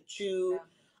than I could chew.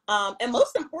 And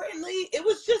most importantly, it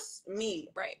was just me.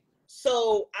 Right.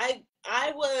 So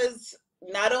I was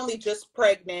not only just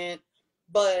pregnant,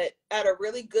 but at a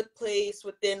really good place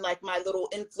within like my little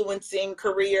influencing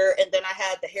career. And then I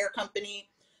had the hair company.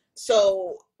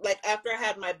 So like after I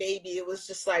had my baby, it was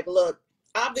just like, look,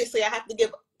 obviously I have to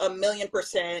give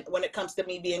 1,000,000% when it comes to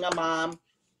me being a mom.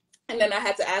 And then I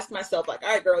had to ask myself, like, all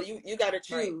right, girl, you got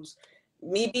to Right. choose.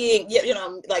 Me being, you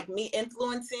know, like me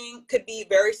influencing could be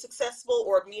very successful,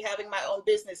 or me having my own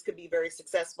business could be very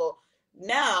successful.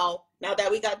 Now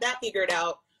that we got that figured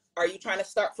out, are you trying to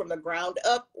start from the ground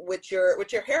up with your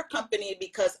hair company?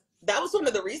 Because that was one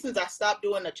of the reasons I stopped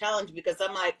doing the challenge, because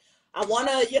I'm like, I want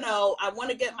to, you know, I want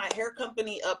to get my hair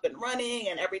company up and running.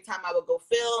 And every time I would go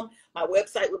film, my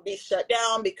website would be shut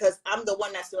down because I'm the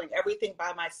one that's doing everything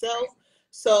by myself. Right.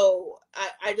 So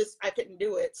I couldn't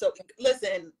do it. So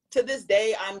listen, to this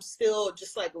day, I'm still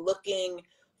just like looking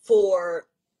for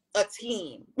a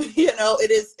team. You know,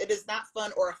 it is not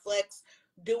fun or a flex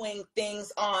doing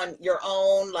things on your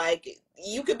own. Like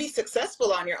you could be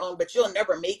successful on your own, but you'll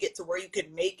never make it to where you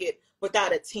could make it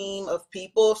without a team of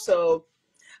people. So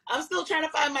I'm still trying to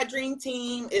find my dream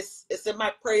team. It's in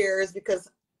my prayers, because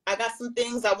I got some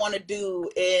things I want to do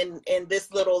in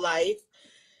this little life,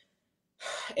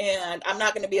 and I'm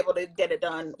not going to be able to get it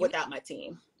done You without my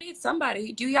team. need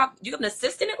somebody. Do you have an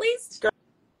assistant at least?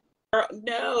 Girl,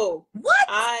 no, What?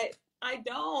 I I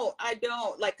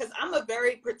don't like, because I'm a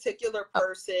very particular Oh,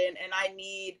 person, and I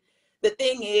need, the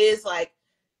thing is like,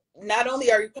 not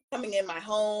only are you coming in my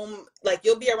home, like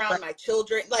you'll be right. around my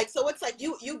children, like, so it's like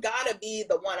you gotta be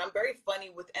the one. I'm very funny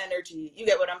with energy, you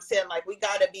get what I'm saying? Like we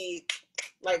gotta be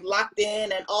like locked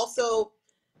in. And also,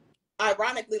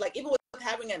 ironically, like even with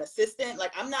having an assistant,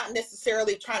 like I'm not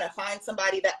necessarily trying to find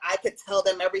somebody that I could tell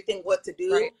them everything what to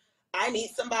do. Right. I need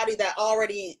somebody that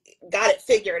already got it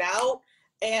figured out,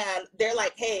 and they're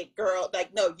like, hey girl,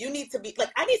 like no, you need to be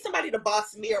like, I need somebody to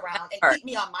boss me That around and part. keep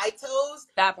me on my toes.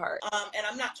 That part. And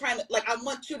I'm not trying to, like, I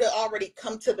want you to already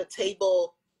come to the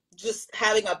table just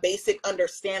having a basic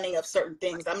understanding of certain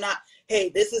things. I'm not, hey,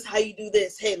 this is how you do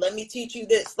this, hey, let me teach you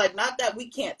this. Like, not that we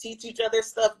can't teach each other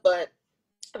stuff, but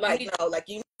You like need. no, like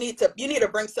you need to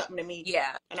bring something to me,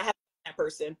 Yeah. and I have that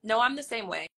person. No, I'm the same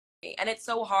way. And it's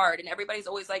so hard. And everybody's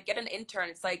always like, get an intern.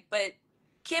 It's like, but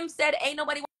Kim said, ain't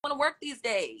nobody want to work these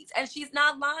days. And she's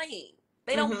not lying.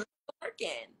 They don't Hmm. want to work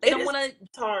in. They It don't is want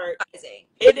to hard. advertising.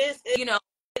 It is it, You know,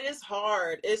 it is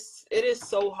hard. It is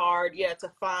so hard, yeah, to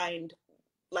find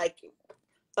like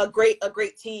a great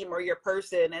team or your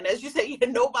person. And as you say,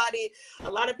 nobody,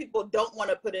 a lot of people don't want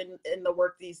to put in the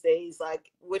work these days,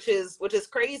 like, which is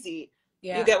crazy. You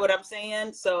yeah. get what I'm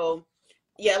saying? So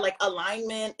yeah, like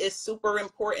alignment is super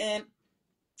important.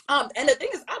 And the thing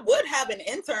is, I would have an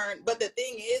intern, but the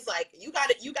thing is, like, you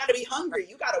gotta be hungry.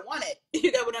 You gotta want it.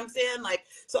 You get what I'm saying? Like,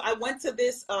 so I went to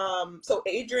this, so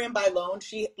Adrienne by Loan,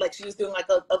 she was doing like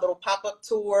a little pop-up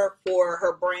tour for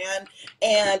her brand.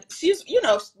 And she's,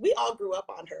 we all grew up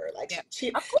on her. Like Yeah.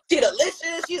 she Of course. she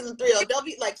delicious, she's in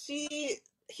 3LW, like she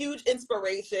huge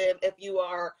inspiration if you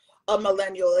are a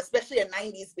millennial, especially a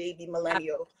 90s baby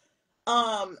millennial.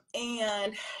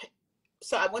 And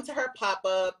so I went to her pop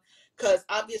up, because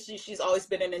obviously she's always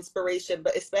been an inspiration,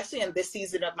 but especially in this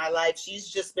season of my life, she's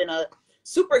just been a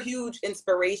super huge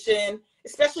inspiration,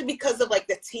 especially because of like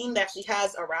the team that she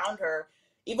has around her.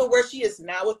 Even where she is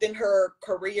now within her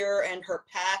career and her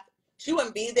path, she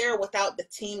wouldn't be there without the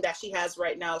team that she has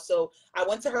right now. So I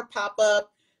went to her pop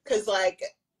up because like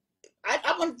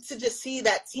I wanted to just see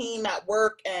that team at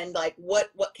work and like what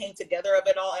came together of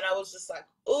it all. And I was just like,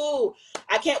 ooh,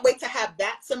 I can't wait to have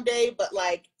that someday, but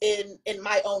like in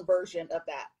my own version of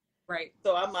that. Right.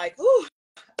 So I'm like, ooh,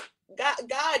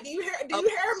 God, do you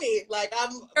hear me? Like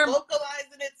I'm Okay.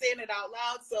 vocalizing it, saying it out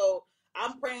loud. So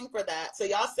I'm praying for that. So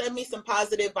y'all send me some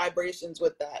positive vibrations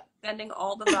with that. Sending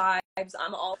all the vibes.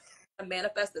 I'm all to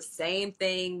manifest the same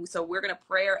thing. So we're gonna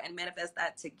prayer and manifest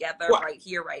that together What, right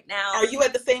here, right now. are you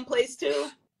at the same place too?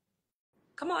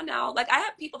 Come on now. Like I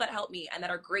have people that help me and that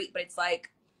are great, but it's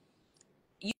like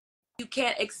you you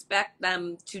can't expect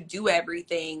them to do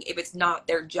everything if it's not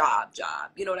their job.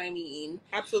 You know what I mean?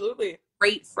 Absolutely.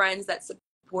 Great friends that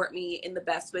support me in the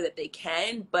best way that they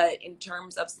can, but in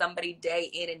terms of somebody day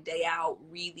in and day out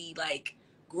really like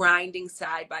grinding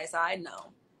side by side,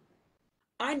 no.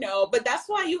 I know, but that's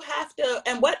why you have to.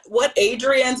 And what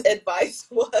Adrienne's advice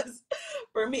was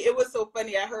for me, it was so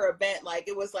funny at her event. Like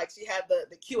it was like she had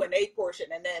the Q&A portion,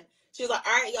 and then she was like,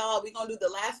 "All right, y'all, we're gonna do the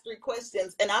last three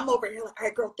questions." And I'm over here like, "All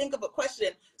right, girl, think of a question."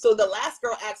 So the last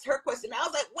girl asked her question. I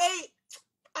was like, "Wait,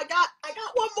 I got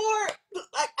one more.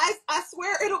 Like I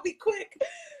swear it'll be quick."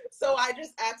 So I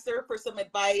just asked her for some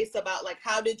advice about like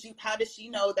how did she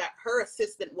know that her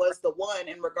assistant was the one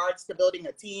in regards to building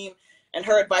a team? And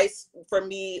her advice for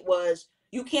me was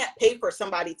you can't pay for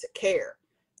somebody to care.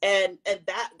 And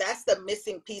that's the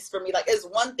missing piece for me. Like it's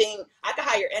one thing I could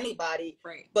hire anybody,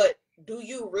 right, but do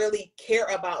you really care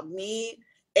about me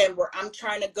and where I'm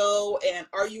trying to go? And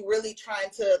are you really trying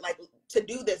to like to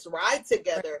do this ride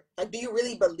together? right. Like, do you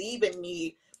really believe in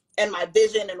me and my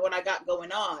vision and what I got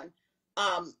going on?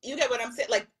 You get what I'm saying?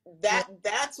 Like Yeah.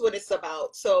 that's what it's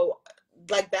about. So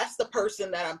like that's the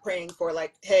person that I'm praying for.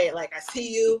 Like, hey, like I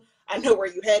see you, I know where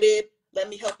you headed. Let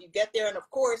me help you get there. And of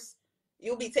course,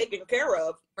 you'll be taken care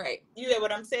of. Right. You get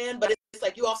what I'm saying? But it's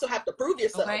like you also have to prove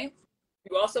yourself. Okay.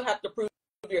 You also have to prove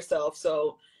yourself.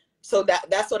 So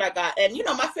that's what I got. And you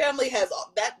know, my family has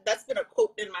that's been a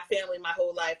quote in my family my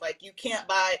whole life. Like you can't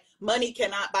buy money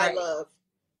cannot buy Right. love.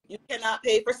 You cannot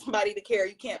pay for somebody to care.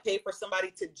 You can't pay for somebody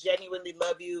to genuinely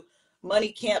love you.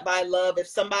 Money can't buy love. If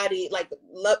somebody like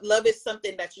love is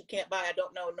something that you can't buy. I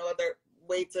don't know no other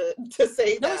way to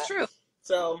say No, it's that. true.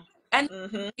 So And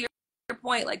mm-hmm. your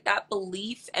point, like that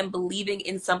belief and believing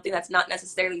in something that's not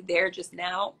necessarily there just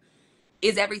now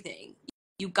is everything.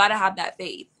 You got to have that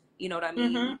faith. You know what I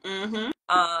mean? Mm-hmm.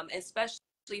 Mm-hmm. Especially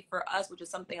for us, which is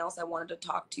something else I wanted to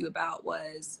talk to you about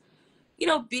was, you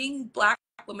know, being Black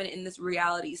women in this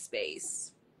reality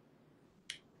space.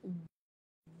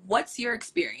 What's your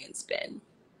experience been?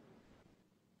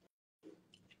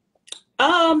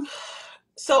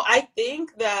 So I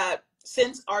think that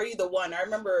since Are You the One, I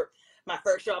remember my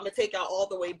first show. I'm gonna take y'all all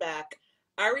the way back.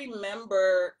 I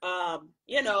remember,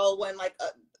 you know, when like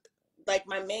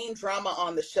my main drama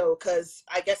on the show, because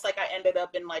I guess like I ended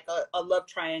up in like a love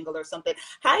triangle or something.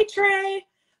 Hi Trey.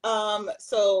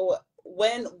 So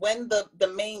when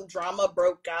the main drama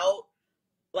broke out,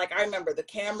 like I remember the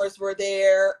cameras were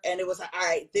there and it was like, all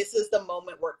right, this is the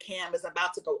moment where Cam is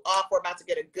about to go off. We're about to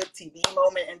get a good TV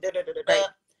moment and da da da da da. Right.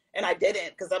 And I didn't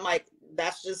because I'm like,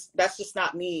 that's just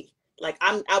not me. Like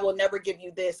I will never give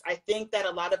you this. I think that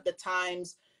a lot of the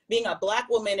times being a Black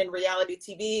woman in reality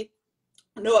TV,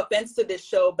 no offense to this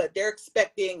show, but they're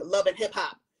expecting love and hip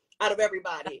hop out of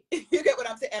everybody. You get what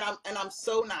I'm saying? And I'm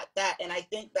so not that. And I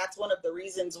think that's one of the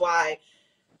reasons why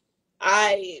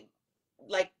I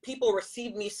like people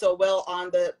receive me so well on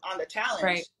the Right.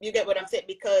 challenge. You get what I'm saying?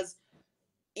 Because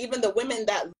even the women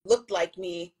that looked like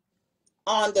me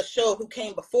on the show who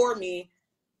came before me,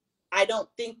 I don't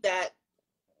think that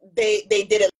they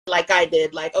did it like I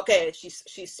did. Like, okay, she's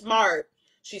smart,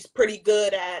 she's pretty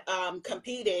good at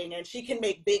competing, and she can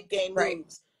make big game Right.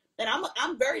 moves. And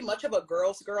I'm very much of a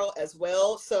girl's girl as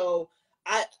well. So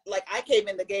I came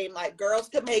in the game like girls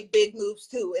can make big moves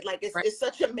too. Right. It's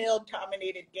such a male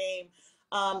dominated game.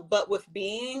 But with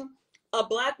being a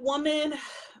Black woman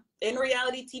in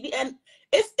reality TV, and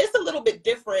it's a little bit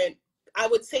different, I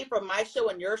would say, from my show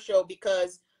and your show,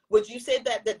 because would you say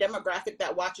that the demographic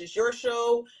that watches your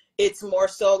show, it's more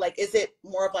so like, is it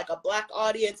more of like a Black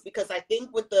audience? Because I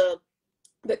think with the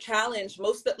challenge,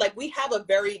 most of, like we have a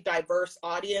very diverse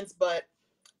audience, but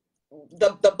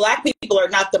the Black people are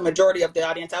not the majority of the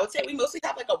audience. I would say we mostly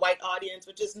have like a white audience,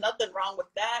 which is nothing wrong with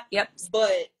that. Yep.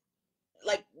 But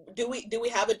like, do we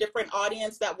have a different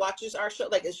audience that watches our show?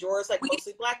 Like, is yours like We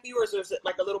mostly Black viewers, or is it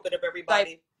like a little bit of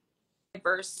everybody?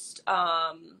 diverse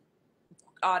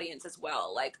audience as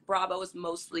well. Like Bravo is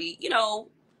mostly, you know,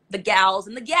 the gals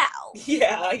and the gals.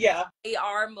 Yeah, yeah. They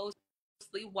are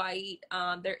mostly white.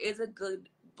 There is a good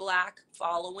Black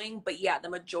following, but yeah, the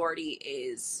majority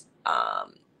is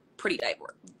pretty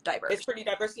diverse. It's pretty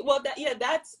diverse. Well,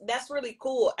 that's really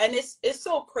cool, and it's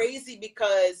so crazy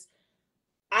because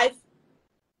I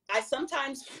I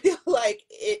sometimes feel like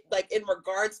it, like in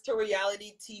regards to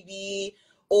reality TV,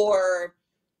 or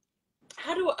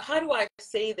how do I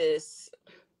say this?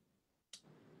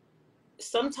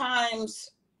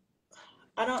 Sometimes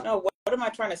I don't know what am I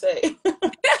trying to say.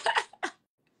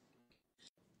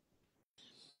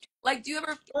 Like, do you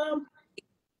ever? um,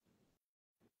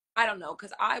 I don't know,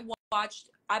 because I've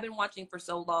been watching for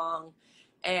so long,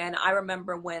 and I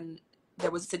remember when there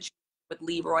was a situation with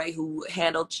Leroy who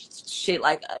handled shit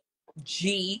like a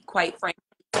G, quite frankly,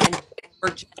 and for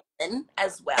Jen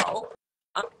as well,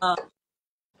 um,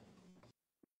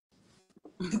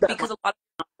 that because a lot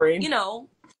of, brain. you know,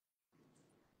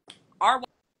 are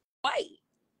white.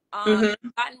 Mm-hmm.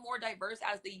 Gotten more diverse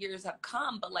as the years have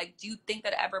come, but like, do you think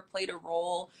that ever played a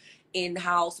role in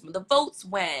how some of the votes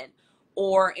went,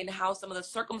 or in how some of the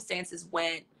circumstances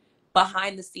went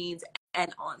behind the scenes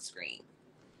and on screen?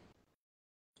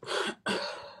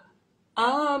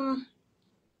 um,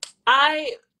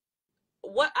 I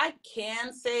what I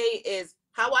can say is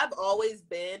how I've always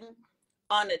been.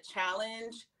 on a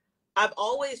challenge, I've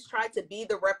always tried to be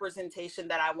the representation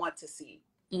that I want to see.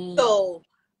 So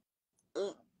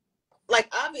like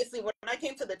obviously when I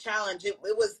came to the challenge, it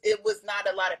was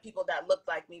not a lot of people that looked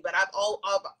like me, but I've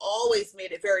always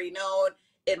made it very known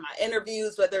in my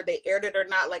interviews, whether they aired it or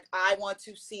not, like I want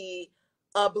to see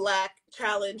a Black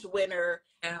challenge winner.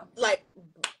 Yeah. Like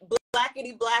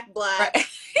blackity black. Right.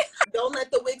 Don't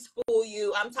let the wigs fool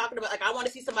you. I'm talking about, like, I want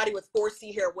to see somebody with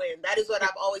 4C hair win. That is what I've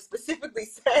always specifically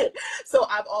said. So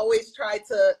I've always tried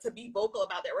to be vocal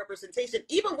about that representation,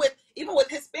 even with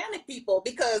Hispanic people,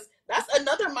 because that's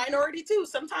another minority too.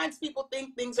 Sometimes people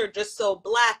think things are just so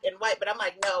black and white, but I'm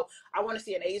like, no, I want to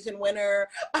see an Asian winner.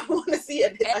 I want to see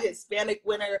a Hispanic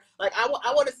winner. Like I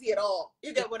want to see it all.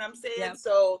 You get what I'm saying? Yeah.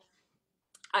 So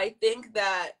I think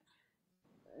that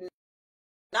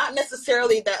not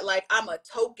necessarily that like I'm a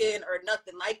token or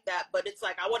nothing like that, but it's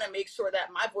like I want to make sure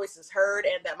that my voice is heard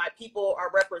and that my people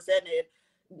are represented.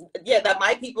 Yeah, that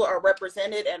my people are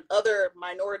represented and other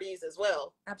minorities as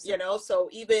well. Absolutely. You know, so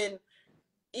even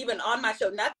on my show,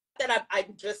 not that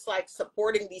I'm just like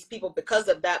supporting these people because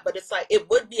of that, but it's like it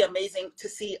would be amazing to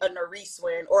see a Nerisse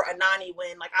win or a Nani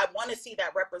win. Like I want to see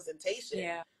that representation.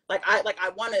 Yeah. I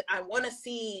want to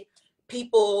see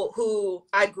people who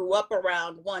I grew up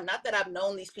around. One, not that I've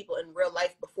known these people in real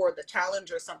life before the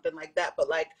challenge or something like that, but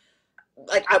like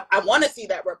I want to see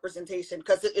that representation,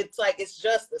 because it's like it's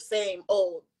just the same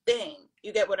old thing.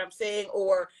 You get what I'm saying?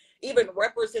 Or even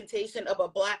representation of a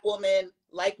Black woman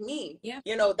like me. Yeah.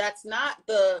 You know, that's not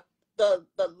the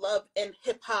love and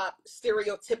hip hop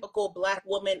stereotypical Black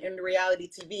woman in reality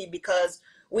TV, because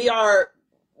we are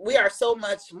so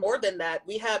much more than that.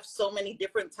 We have so many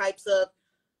different types of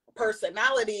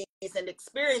personalities and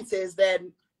experiences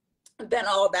than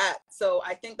all that. So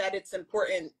I think that it's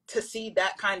important to see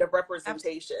that kind of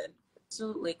representation.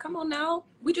 Absolutely. Come on now.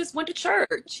 We just went to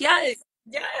church. Yes.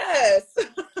 Yes.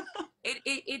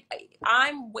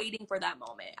 I'm waiting for that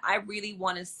moment. I really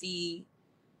want to see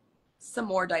some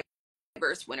more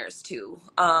diverse winners too.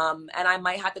 And I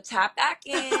might have to tap back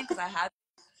in because I have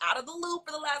out of the loop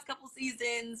for the last couple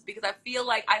seasons, because I feel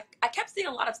like I kept seeing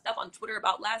a lot of stuff on Twitter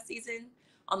about last season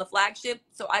on the flagship.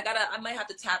 So I might have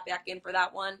to tap back in for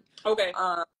that one. Okay.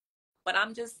 But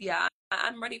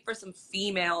I'm ready for some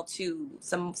female too.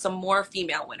 Some more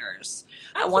female winners.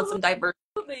 Absolutely. I want some diversity.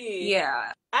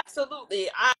 Yeah. Absolutely.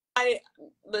 I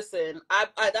listen, I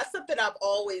that's something I've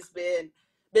always been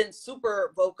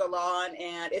super vocal on,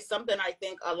 and it's something I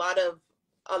think a lot of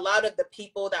the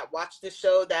people that watch the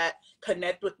show that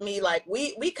connect with me, like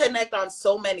we connect on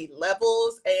so many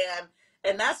levels,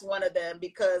 and that's one of them,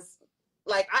 because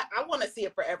like I want to see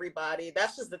it for everybody.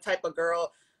 That's just the type of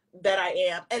girl that I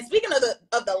am. And speaking of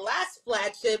the last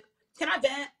flagship, can I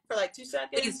vent for like 2 seconds?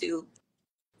 Please do.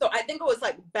 So I think it was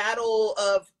like battle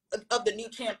of the new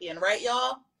champion, right,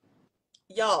 y'all?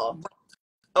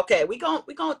 Okay, we gonna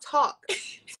talk.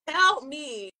 Tell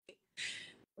me,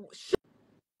 shouldn't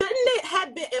it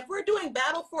have been, if we're doing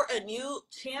battle for a new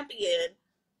champion,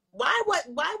 why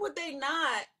would they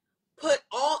not put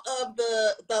all of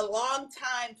the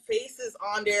longtime faces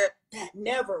on there that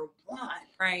never won?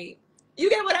 Right. You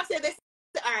get what I'm saying? They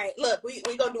say, all right, look, we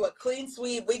gonna do a clean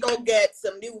sweep. We gonna get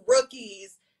some new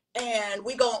rookies, and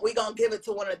we gonna give it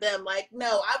to one of them. Like,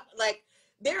 no, I like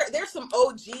there's some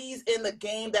OGs in the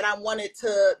game that I wanted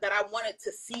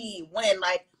to see win.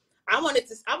 Like, I want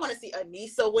to see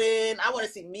Anissa win. I want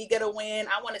to see me get a win.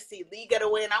 I want to see Lee get a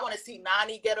win. I want to see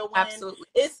Nani get a win. Absolutely.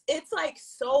 It's like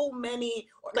so many.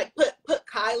 Like put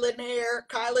Kyla in there.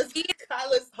 Kyla's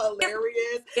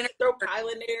hilarious. Throw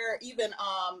Kyla in there. Even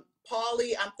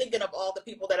Paulie. I'm thinking of all the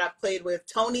people that I've played with.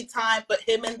 Tony Time, put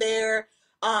him in there.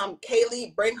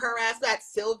 Kaylee, bring her ass back.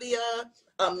 Sylvia,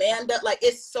 Amanda. Like,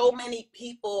 it's so many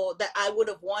people that I would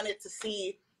have wanted to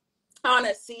see on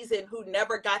a season who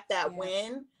never got that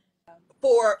win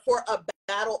for a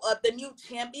battle of the new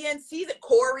champion season.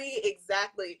 Corey,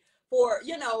 exactly, for,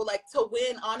 you know, like to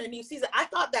win on a new season. I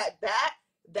thought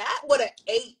that would have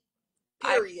ate,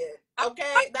 period.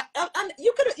 Okay,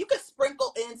 you could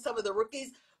sprinkle in some of the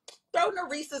rookies. Throw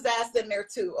Nerissa's ass in there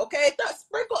too. Okay,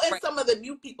 sprinkle in some of the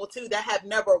new people too that have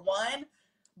never won.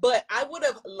 But I would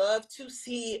have loved to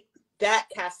see that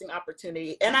casting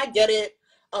opportunity. And I get it.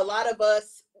 A lot of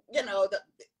us, you know,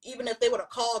 even if they would have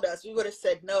called us, we would have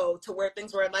said no to where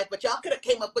things were in life. But y'all could have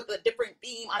came up with a different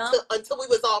theme until we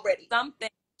was all ready. Something.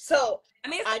 So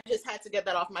I just had to get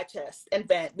that off my chest and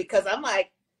vent, because I'm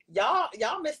like,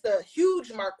 y'all missed a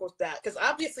huge mark with that. Because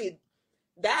obviously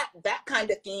that kind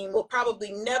of theme will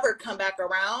probably never come back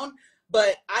around.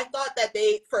 But I thought that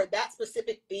for that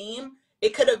specific theme,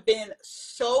 it could have been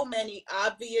so many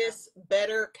obvious,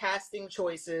 better casting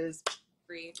choices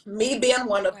Me being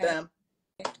one of Okay. them.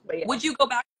 But yeah. Would you go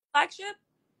back to the flagship?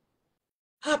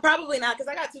 Probably not, because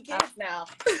I got 2 kids now.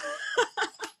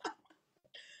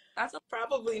 That's a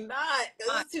Probably not,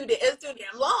 because lot. it's too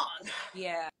damn long.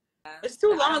 Yeah. It's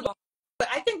too I don't long. know. But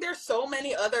I think there's so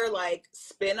many other like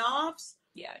spin-offs.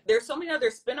 Yeah. There's so many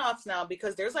other spin-offs now,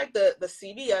 because there's like the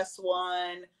CBS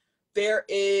one, there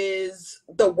is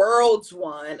the World's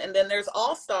one, and then there's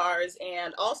All Stars,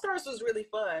 and All Stars was really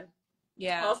fun.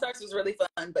 Yeah. All Stars was really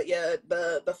fun, but yeah,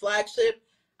 the flagship,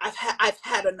 I've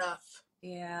had enough.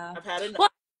 Yeah. I've had enough. Well,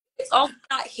 it's all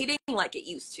not hitting like it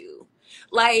used to.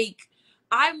 Like,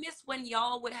 I miss when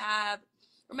y'all would have,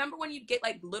 remember when you'd get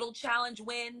like little challenge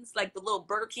wins, like the little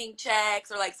Burger King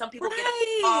checks, or like some people get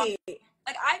a off. Right.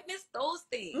 Like, I miss those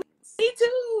things. Me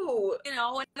too. You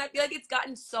know, and I feel like it's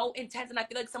gotten so intense, and I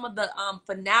feel like some of the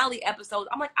finale episodes,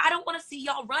 I'm like, I don't want to see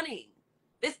y'all running.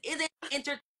 This isn't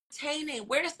entertaining.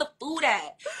 Where's the food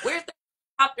at? Where's the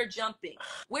helicopter jumping?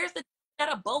 Where's the set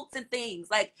of boats and things?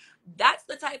 Like, that's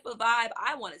the type of vibe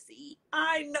I want to see.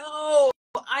 I know,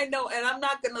 and I'm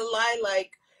not gonna lie,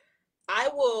 like I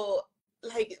will,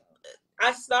 like,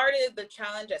 I started the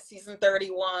challenge at season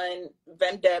 31,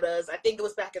 Vendettas. I think it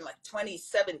was back in like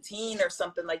 2017 or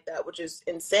something like that, which is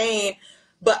insane.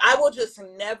 But I will just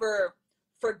never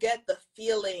forget the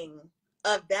feeling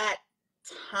of that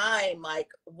time. Like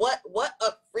what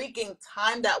a freaking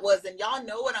time that was. And y'all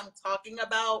know what I'm talking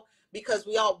about, because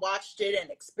we all watched it and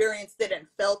experienced it and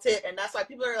felt it. And that's why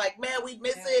people are like, man, we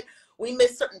miss it. We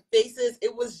miss certain faces.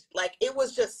 It was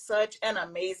just such an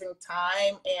amazing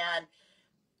time. And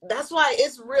that's why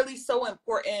it's really so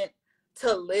important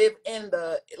to live in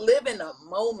the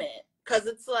moment, because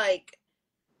it's like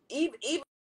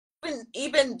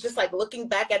even just like looking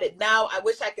back at it now, I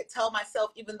wish I could tell myself,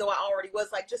 even though I already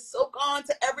was, like, just soak on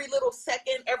to every little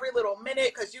second, every little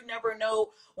minute, because you never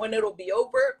know when it'll be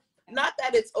over. Not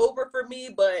that it's over for me,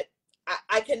 but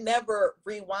I can never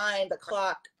rewind the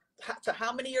clock to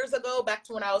how many years ago, back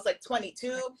to when I was like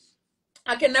 22.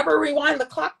 I can never rewind the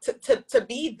clock to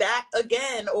be that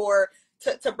again, or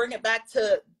to bring it back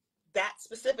to that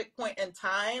specific point in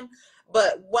time.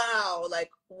 But wow,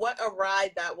 like what a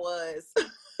ride that was. And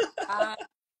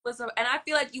I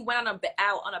feel like you went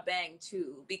out on a bang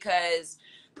too, because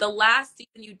the last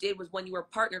season you did was when you were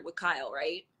partnered with Kyle,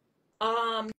 right?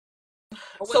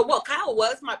 Well, Kyle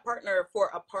was my partner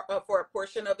for a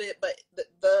portion of it, but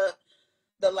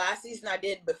the last season I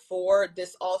did before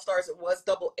this All Stars, it was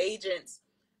Double Agents.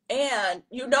 And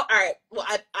all right, well,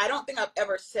 I don't think I've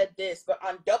ever said this, but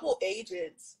on Double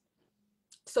Agents,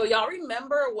 so y'all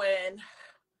remember when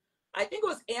I think it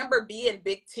was Amber B and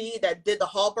Big T that did the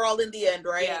hall brawl in the end,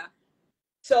 right? Yeah.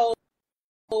 So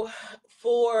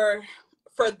for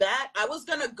that, I was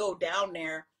gonna go down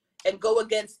there and go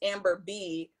against Amber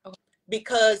B,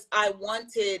 because I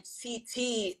wanted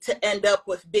CT to end up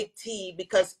with Big T,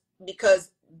 because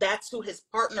that's who his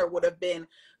partner would have been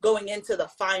going into the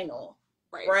final,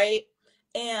 right?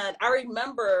 And I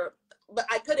remember, but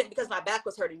I couldn't, because my back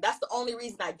was hurting. That's the only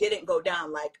reason I didn't go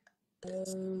down. Like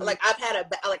I had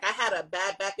a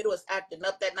bad back. It was acting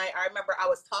up that night. I remember I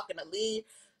was talking to Lee,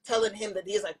 telling him that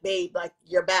he's like, babe, like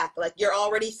you're back, like you're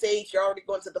already safe, you're already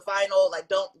going to the final, like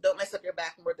don't mess up your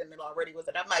back more than it already was.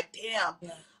 And I'm like, damn.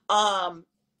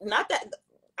 Not that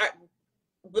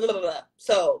blah, blah, blah.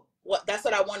 So that's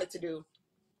what I wanted to do.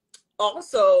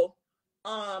 Also,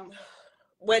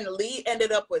 when Lee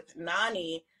ended up with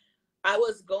Nani, I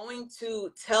was going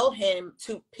to tell him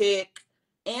to pick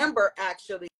Amber,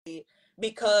 actually,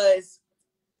 because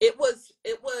it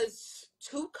was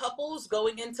two couples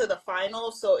going into the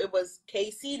final. So it was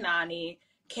Casey, Nani,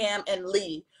 Kam, and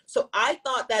Lee. So I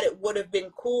thought that it would have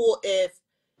been cool if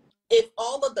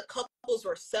all of the couples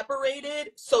were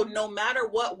separated, so no matter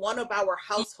what, one of our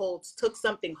households took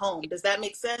something home. Does that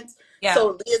make sense? Yeah.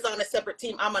 So Leah's on a separate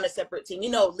team, I'm on a separate team.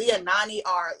 Leah and Nani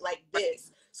are like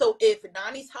this. So if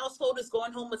Nani's household is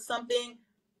going home with something,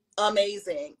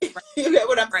 amazing. You get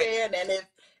what I'm saying? And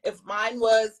if mine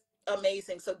was,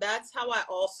 amazing. So that's how I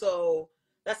also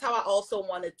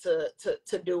wanted to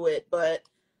do it, but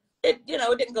it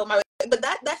didn't go my way. But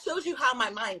that shows you how my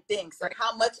mind thinks, and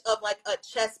how much of like a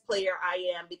chess player I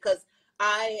am, because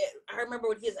I remember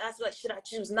when he was asking, like, should I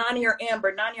choose Nani or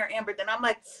Amber? Then I'm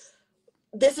like,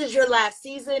 this is your last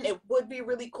season. It would be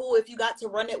really cool if you got to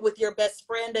run it with your best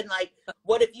friend, and like,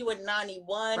 what if you and Nani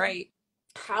won? Right.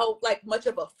 How like much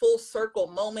of a full circle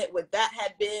moment would that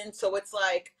have been? So it's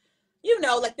like,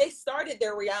 like they started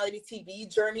their reality TV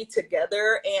journey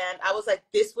together, and I was like,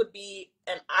 this would be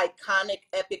an iconic,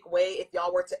 epic way if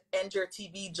y'all were to end your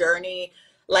TV journey.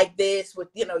 like this with,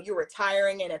 you know, you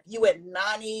retiring, and if you and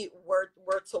Nani were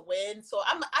to win. So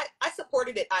I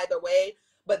supported it either way,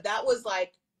 but that was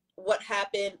like what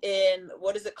happened in,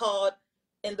 what is it called,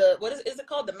 in the, what is it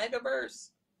called, the Megaverse,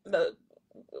 The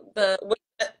what,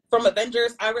 from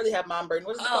Avengers. I really have mom brain.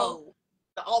 What is it called? oh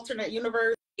The alternate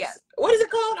universe. yes, What is it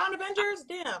called on Avengers?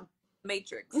 Damn.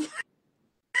 Matrix.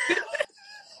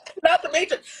 Not the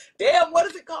Matrix. Damn, what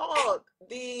is it called?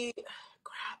 The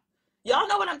crap. Y'all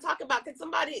know what I'm talking about. Can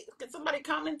somebody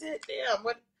comment it? Damn,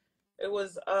 what it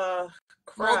was,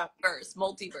 crap.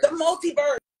 Multiverse. The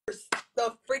multiverse.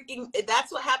 The freaking,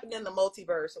 that's what happened in the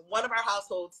multiverse. One of our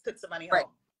households took some money home. Right.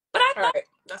 But I All thought right.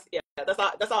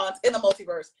 That's all it's in the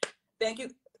multiverse. Thank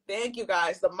you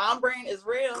guys. The mom brain is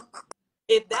real.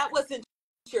 If that wasn't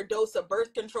your dose of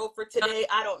birth control for today,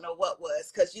 I don't know what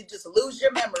was, because you just lose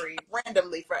your memory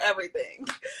randomly for everything.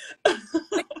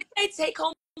 they take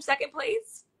home second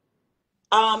place.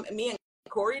 Me and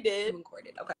Corey did.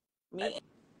 Okay. Me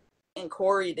and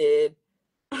Corey did.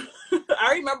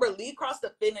 I remember Lee crossed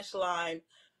the finish line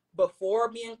before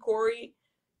me and Corey,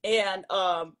 and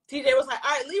TJ was like,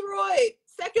 "All right, Leroy,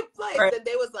 second place," right. and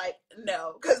they was like,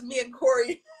 "No," because me and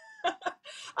Corey.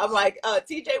 I'm like,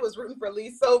 TJ was rooting for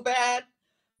Lee so bad.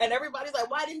 And everybody's like,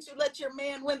 "Why didn't you let your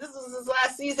man win? This was his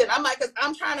last season." I'm like, "Cause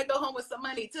I'm trying to go home with some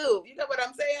money too." You know what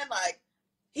I'm saying? Like,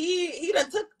 he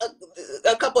done took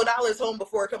a couple of dollars home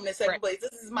before coming in second place.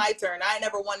 This is my turn. I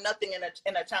never won nothing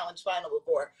in a challenge final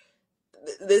before.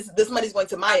 This money's going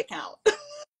to my account.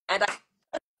 And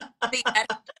I think that,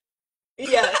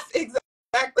 yes,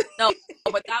 exactly. no,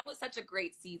 but that was such a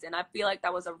great season. I feel like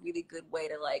that was a really good way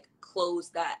to like close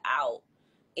that out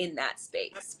in that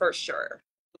space for sure.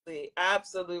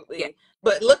 Absolutely. Yeah.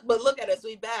 But look at us.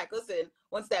 We back. Listen,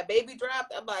 once that baby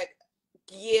dropped, I'm like,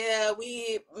 yeah,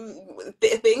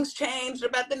 things changed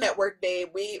about the network, babe.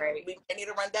 We need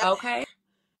to run that. Okay.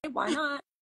 Back. Why not?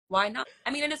 Why not?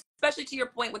 I mean, and especially to your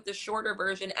point with the shorter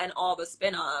version and all the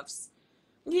spinoffs.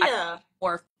 Yeah.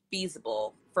 More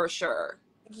feasible for sure.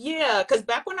 Yeah, because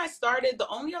back when I started, the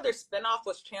only other spinoff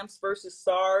was Champs versus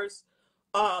Stars,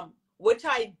 which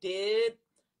I did,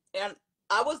 and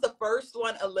I was the first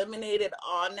one eliminated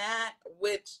on that,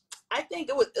 which I think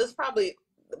it was probably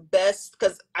best,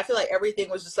 because I feel like everything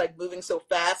was just like moving so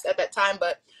fast at that time.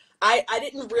 But I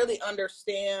didn't really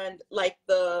understand like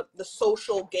the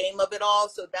social game of it all,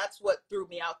 so that's what threw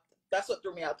me out. That's what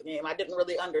threw me out the game. I didn't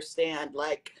really understand,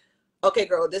 like, okay,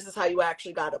 girl, this is how you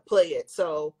actually got to play it.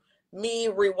 So me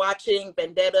rewatching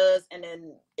Vendettas, and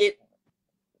then it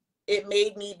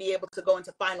made me be able to go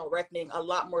into Final Reckoning a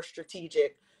lot more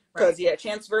strategic. Because yeah,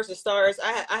 Champs versus Stars,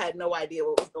 I had no idea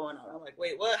what was going on. I'm like,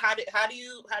 wait, what? How do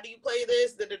you play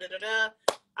this? Da, da, da, da, da.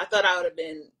 I thought I would have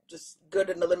been just good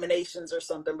in eliminations or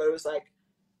something, but it was like,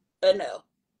 no,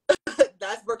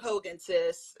 that's Brooke Hogan,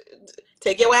 sis.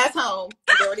 Take your ass home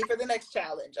and get ready for the next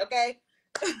challenge, okay?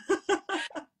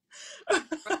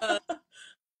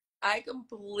 I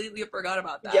completely forgot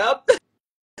about that. Yep.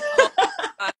 Oh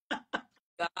my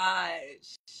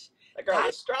gosh. That girl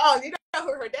is strong. You know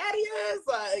who her daddy is?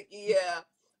 Like, yeah.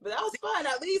 But that was fun.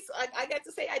 At least I got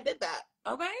to say I did that.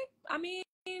 Okay. I mean,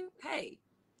 hey,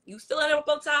 you still ended up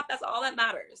on top. That's all that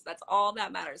matters. That's all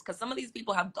that matters. Because some of these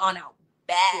people have gone out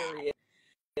bad. Period.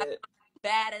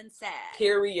 Bad and sad.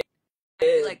 Period. I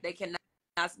feel like they cannot.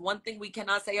 That's one thing we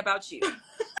cannot say about you.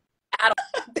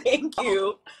 Thank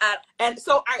you. And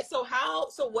so, all right.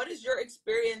 So what is your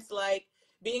experience like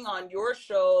being on your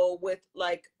show with,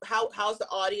 like, how's the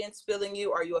audience feeling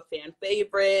you? Are you a fan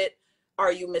favorite?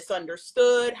 Are you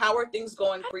misunderstood? How are things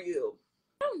going for you?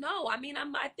 I don't know. I mean,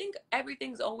 I think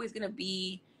everything's always going to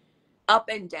be up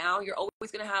and down. You're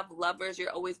always going to have lovers.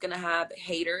 You're always going to have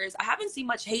haters. I haven't seen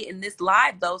much hate in this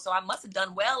live though, so I must have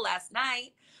done well last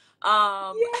night.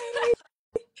 But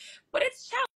it's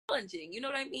challenging. You know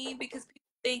what I mean? Because people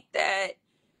think that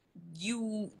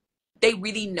they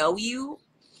really know you.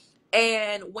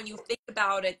 And when you think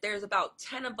about it, there's about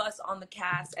 10 of us on the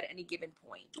cast at any given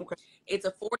point. Okay. It's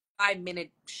a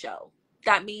 45-minute show.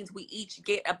 That means we each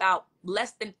get about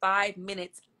less than 5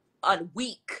 minutes a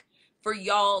week for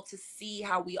y'all to see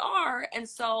how we are. And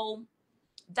so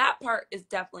that part is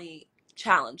definitely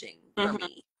challenging for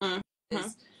me. Mm-hmm.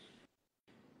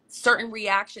 Certain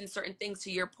reactions, certain things,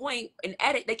 to your point, in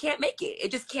edit, they can't make it.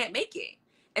 It just can't make it.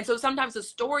 And so sometimes the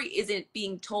story isn't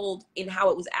being told in how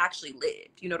it was actually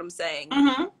lived. You know what I'm saying?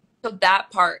 Mm-hmm. So that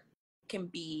part can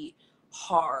be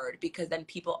hard because then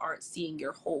people aren't seeing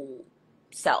your whole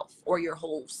self or your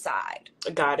whole side.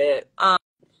 Got it.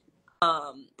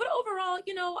 But overall,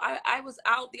 you know, I was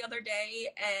out the other day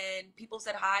and people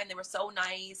said hi and they were so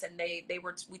nice and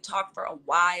we talked for a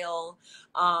while.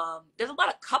 There's a lot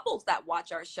of couples that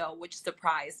watch our show, which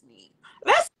surprised me.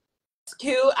 That's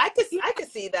cute. I could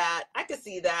see that. I could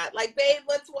see that. Like, babe,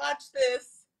 let's watch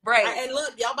this. Right. And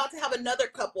look, y'all about to have another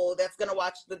couple that's gonna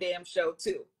watch the damn show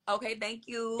too. Okay, thank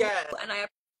you. Yeah. And I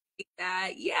appreciate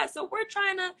that. Yeah, so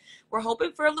we're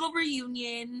hoping for a little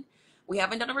reunion. We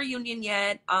haven't done a reunion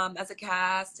yet, as a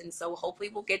cast, and so hopefully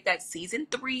we'll get that season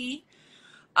 3.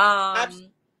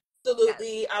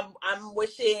 Absolutely. Yes. I'm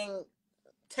wishing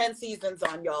 10 seasons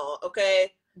on y'all,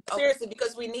 okay? Seriously,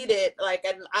 because we need it. Like,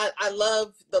 and I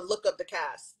love the look of the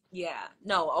cast. Yeah.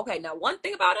 No, okay. Now, one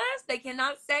thing about us, they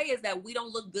cannot say is that we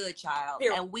don't look good, child.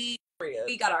 Period. And we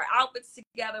got our outfits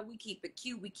together. We keep it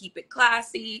cute. We keep it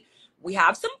classy. We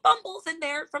have some fumbles in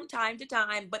there from time to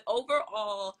time, but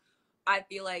overall, I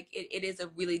feel like it is a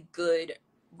really good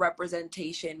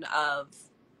representation of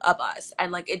us.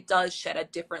 And like, it does shed a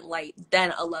different light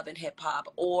than a Love and Hip Hop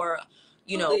or,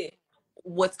 you know,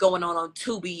 what's going on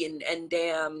Tubi and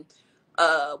damn,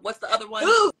 what's the other one?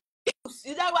 Zeus.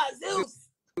 You know about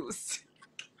Zeus?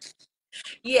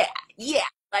 Yeah.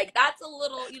 Like, that's a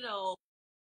little, you know,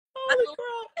 that's a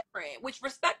little different. Which,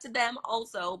 respect to them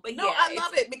also, but no, yeah, I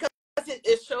love it because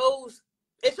it shows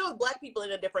Black people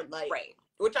in a different light, right?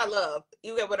 Which I love.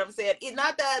 You get what I'm saying? It's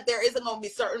not that there isn't gonna be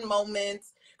certain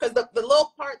moments, because the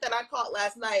little part that I caught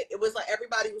last night, it was like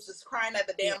everybody was just crying at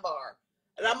the damn bar,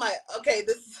 and I'm like, okay,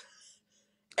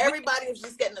 everybody was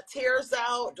just getting the tears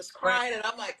out, just crying, and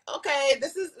I'm like, okay,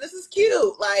 this is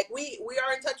cute. Like, we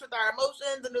are in touch with our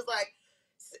emotions, and it's like,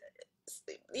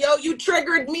 yo, you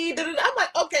triggered me. I'm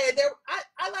like, okay,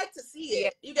 I like to see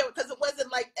it. You get, because it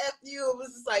wasn't like F you. It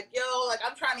was just like, yo, like,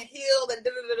 I'm trying to heal and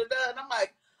and I'm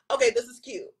like, okay, this is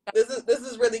cute. This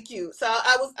is really cute. So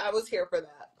I was here for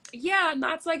that. Yeah, and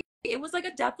that's like, it was like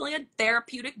definitely a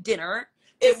therapeutic dinner.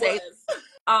 It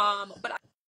was. But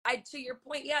I to your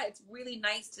point, yeah, it's really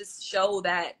nice to show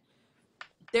that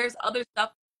there's other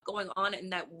stuff going on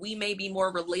and that we may be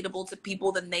more relatable to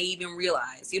people than they even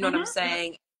realize. You know what I'm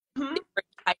saying? Different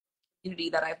type of community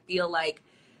that I feel like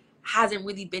hasn't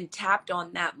really been tapped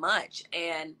on that much.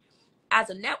 And as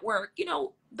a network, you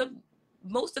know,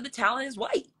 most of the talent is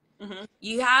white.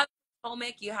 You have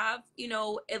Potomac, you have, you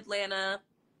know, Atlanta,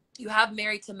 you have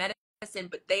Married to Medicine,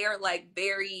 but they are like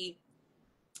very,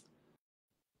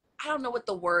 I don't know what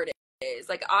the word is.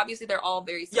 Like, obviously they're all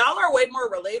very similar. Y'all are way more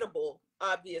relatable,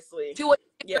 obviously. To a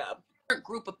different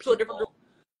group of people. To a different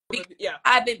group. Yeah.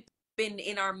 I've been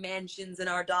in our mansions and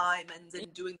our diamonds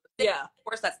and doing the thing. Yeah. Of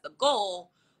course, that's the goal,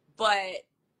 but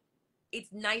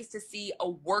it's nice to see a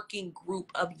working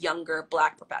group of younger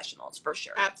Black professionals, for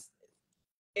sure.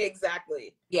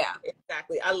 Exactly. Yeah.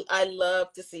 Exactly. I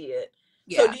love to see it.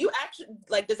 Yeah. So do you actually,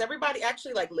 like, does everybody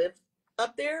actually like live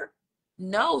up there?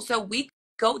 No. So we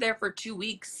go there for 2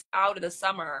 weeks out of the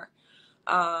summer.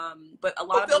 But a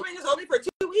lot of filming is only for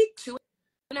 2 weeks?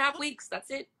 2.5 weeks. That's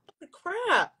it. Holy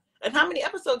crap. And how many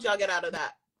episodes y'all get out of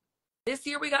that? This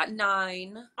year we got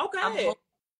 9. Okay. I'm hoping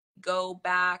to go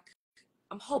back.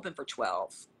 I'm hoping for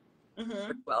 12.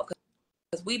 For 12.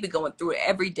 Because we be going through it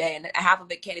every day and half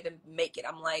of it can't even make it.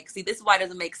 I'm like, see, this is why it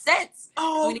doesn't make sense.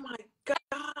 Oh my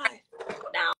God.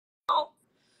 Now.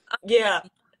 Yeah.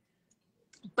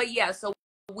 But yeah, so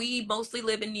we mostly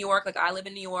live in New York. Like, I live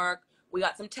in New York. We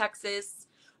got some Texas,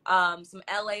 some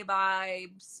LA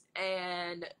vibes,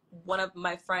 and one of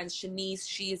my friends, Shanice,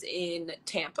 she's in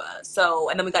Tampa. So,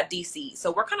 and then we got DC.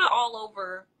 So we're kind of all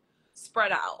over,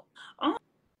 spread out.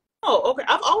 Oh, okay.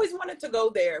 I've always wanted to go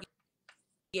there.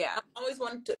 Yeah. I've always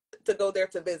wanted to go there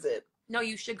to visit. No,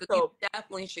 you should go. So, you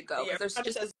definitely should go. Yeah,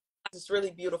 it's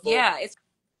really beautiful. Yeah, it's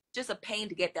just a pain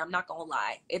to get there. I'm not gonna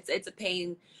lie. It's a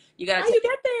pain. You gotta you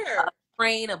get there? A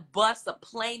train, a bus, a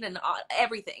plane, and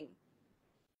everything.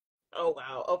 Oh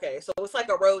wow. Okay, so it's like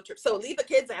a road trip. So leave the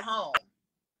kids at home.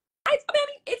 I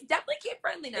mean, it's definitely kid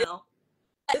friendly now.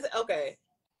 Is it okay?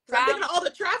 I'm thinking all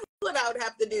the traveling I would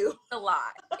have to do. It's a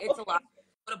lot. It's a lot.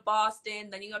 Go to Boston,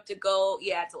 then you have to go.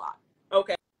 Yeah, it's a lot.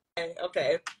 Okay.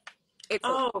 It's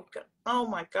oh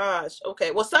my gosh.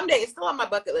 Okay. Well, someday it's still on my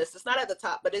bucket list. It's not at the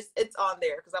top, but it's on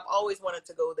there because I've always wanted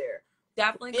to go there.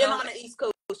 Definitely. Being on the East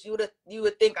Coast, you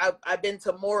would think I've been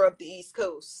to more of the East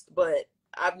Coast, but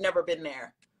I've never been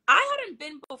there. I hadn't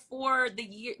been before the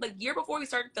year before we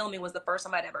started filming was the first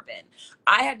time I'd ever been.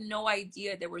 I had no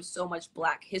idea there was so much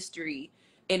Black history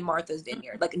in Martha's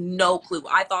Vineyard. Like, no clue.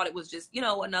 I thought it was just, you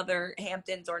know, another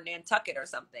Hamptons or Nantucket or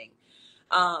something.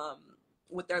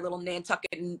 With their little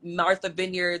Nantucket and Martha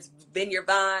Vineyards, vineyard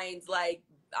vines, like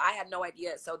I had no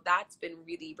idea. So that's been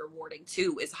really rewarding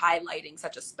too, is highlighting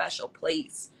such a special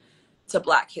place to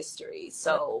Black history.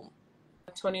 So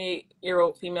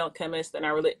 28-year-old female chemist, and I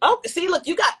relate. Oh, see, look,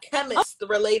 you got chemists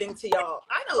relating to y'all.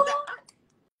 I know that.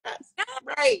 Yes.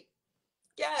 Right.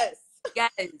 Yes.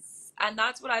 yes, and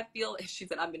that's what I feel. She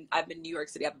said, I've been New York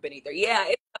City. I haven't been either. Yeah,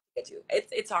 it's hard to get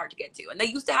to. It's hard to get to. And they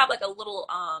used to have like a little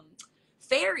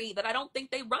ferry that I don't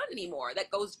think they run anymore. That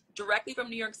goes directly from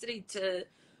New York City to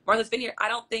Martha's Vineyard. I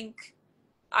don't think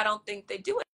they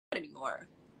do it anymore.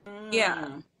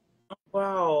 Yeah.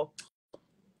 Wow.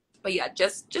 But yeah,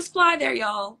 just fly there,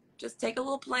 y'all. Just take a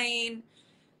little plane.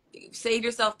 Save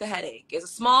yourself the headache. It's a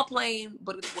small plane,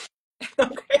 but it's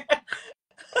okay.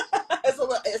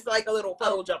 It's like a little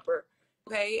puddle jumper.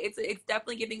 Okay, it's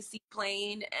definitely giving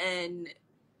seaplane. And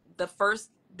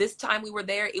this time we were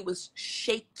there, it was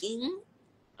shaking.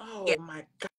 Oh my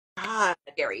God.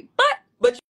 Scary.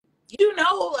 But you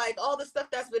know, like all the stuff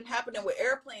that's been happening with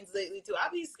airplanes lately too.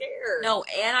 I'd be scared. No,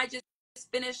 and I just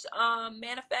finished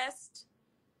Manifest.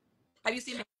 Have you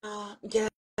seen it?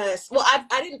 Yes. Well,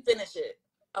 I didn't finish it.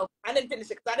 Oh, I didn't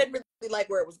finish it because I didn't really like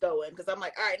where it was going. Because I'm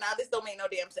like, all right, now this don't make no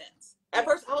damn sense. At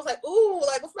first, I was like, ooh,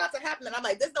 like what's about to happen? And I'm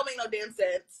like, this don't make no damn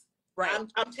sense. Right.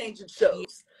 I'm changing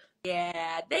shows.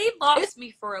 Yeah, they lost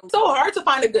me for It's so hard to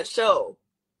find a good show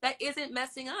that isn't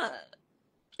messing up.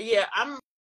 Yeah,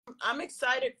 I'm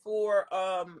excited for.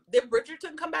 Did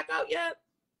Bridgerton come back out yet?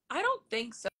 I don't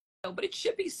think so, but it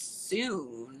should be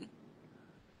soon.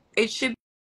 It should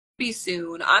be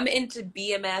soon. I'm into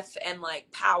BMF and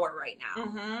like Power right now.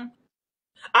 Mm-hmm.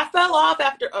 I fell off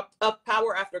after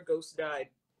Power after Ghost died.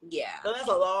 Yeah, so that's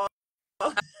a long.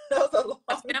 That was a long.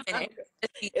 That's been a minute.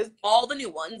 It's all the new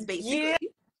ones, basically.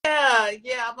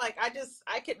 Yeah. I'm like,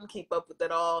 I couldn't keep up with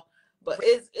it all, but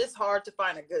it's hard to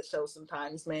find a good show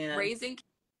sometimes, man. Raising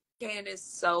Kanan is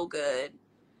so good.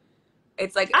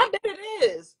 It's like I bet it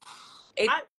is.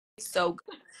 It's so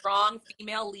good. Strong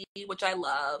female lead, which I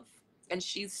love, and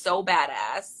she's so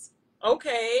badass.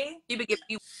 Okay, she would give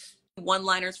you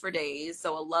one-liners for days,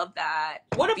 so I love that.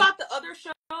 What about the other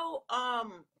show?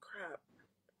 Crap.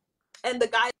 And the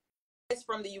guy is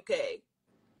from the UK.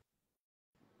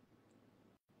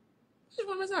 Which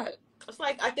one was that? It's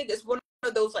like, I think it's one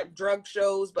of those like drug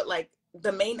shows, but like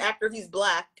the main actor, he's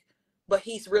Black, but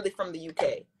he's really from the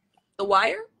UK. The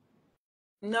Wire?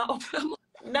 No.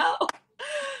 No.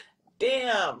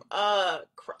 Damn.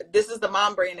 This is the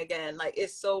mom brain again. Like,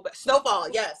 it's so bad. Snowfall.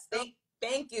 Yes.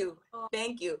 Thank you.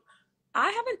 Thank you. I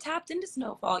haven't tapped into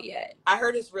Snowfall yet. I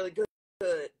heard it's really good.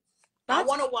 I do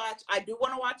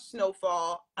want to watch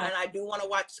Snowfall, and I do want to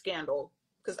watch Scandal,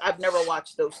 because I've never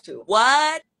watched those two.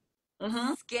 What?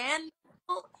 Mm-hmm. Scandal?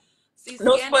 See,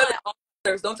 no Scandal,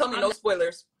 spoilers. Don't tell me no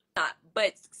spoilers. Not,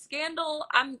 but Scandal,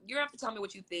 you're gonna have to tell me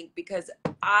what you think, because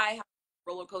I have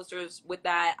roller coasters with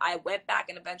that. I went back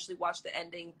and eventually watched the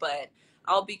ending, but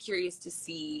I'll be curious to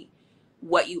see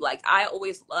what you like. I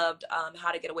always loved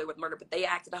How to Get Away with Murder, but they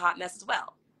acted a hot mess as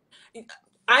well.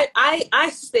 I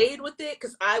stayed with it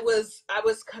because I was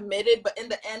committed, but in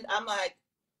the end, I'm like,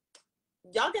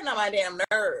 y'all getting on my damn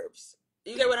nerves.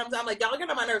 You get what I'm saying? I'm like, y'all getting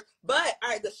on my nerves. But all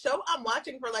right, the show I'm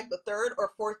watching for like the third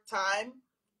or fourth time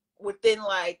within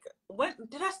like, when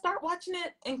did I start watching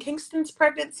it? In Kingston's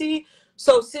pregnancy.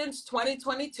 So since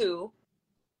 2022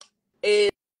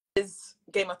 is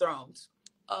Game of Thrones.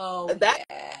 Oh, that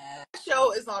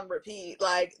show is on repeat.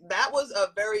 Like, that was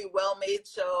a very well-made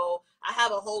show. I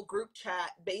have a whole group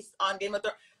chat based on Game of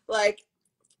Thrones. Like,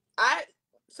 I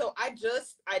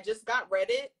just got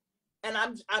Reddit, and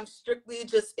I'm strictly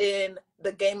just in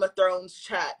the Game of Thrones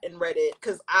chat in Reddit,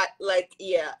 because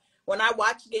when I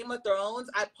watch Game of Thrones,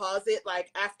 I pause it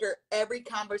like after every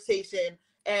conversation,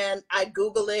 and I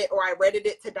Google it or I Reddit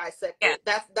it to dissect it.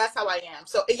 That's how I am.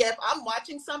 So yeah, if I'm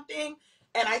watching something.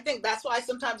 And I think that's why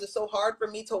sometimes it's so hard for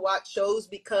me to watch shows,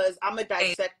 because I'm a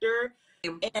dissector,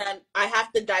 and I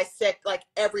have to dissect like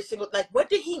every single, like, what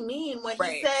did he mean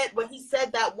when he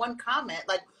said that one comment?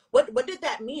 Like, what did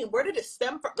that mean? Where did it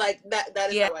stem from? Like, that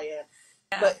is how I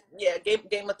am. But yeah, Game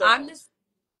of Thrones. I'm the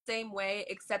same way,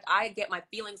 except I get my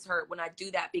feelings hurt when I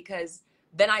do that, because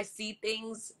then I see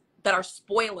things that are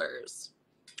spoilers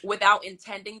without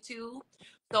intending to.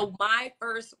 So my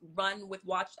first run with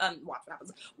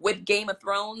with Game of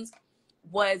Thrones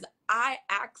was I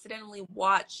accidentally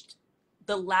watched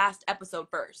the last episode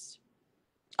first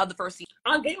of the first season.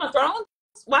 On Game of Thrones?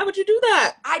 Why would you do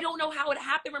that? I don't know how it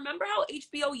happened. Remember how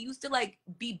HBO used to like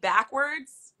be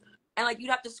backwards, and like you'd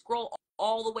have to scroll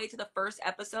all the way to the first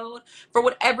episode? For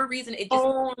whatever reason, it just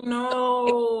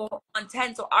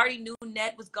content. So I already knew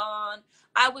Ned was gone.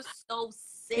 I was so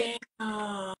sick.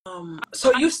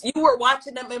 So you were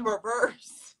watching them in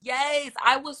reverse. Yes,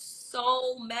 I was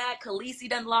so mad. Khaleesi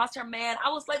done lost her man. I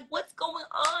was like, what's going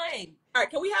on? All right,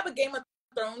 can we have a Game of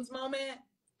Thrones moment?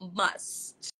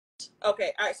 Must.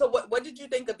 Okay, all right. So what did you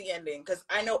think of the ending? Because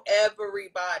I know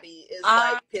everybody is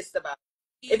I like pissed about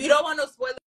it. If you don't want no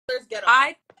spoilers, get off.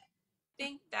 I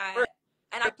think Or, that,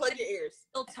 and I or plug said it your ears.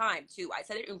 in real time too. I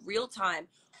said it in real time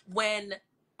when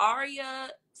Arya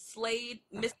slayed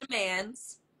Mr.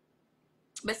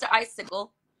 Mr.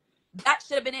 Icicle. That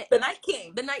should have been it. The Night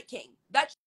King. The Night King.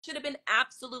 That should have been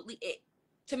absolutely it.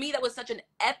 To me, that was such an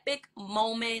epic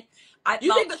moment.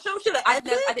 You think the show should have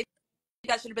ended? I think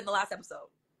that should have been the last episode.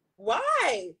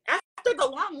 Why? After the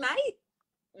long night?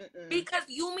 Because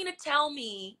you mean to tell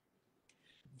me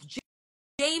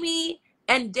Jamie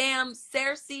and damn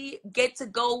Cersei get to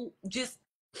go just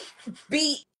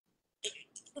be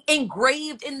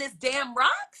engraved in this damn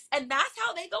rocks, and that's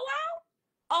how they go out?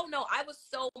 Oh no, I was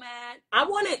so mad. I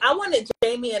wanted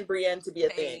Jamie and Brienne to be a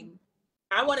thing.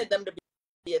 I wanted them to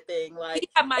be a thing. Like, he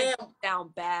had my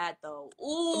down bad though.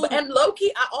 Ooh. And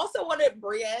low-key, I also wanted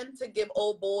Brienne to give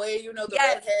old boy, you know, the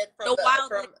redhead from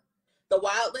the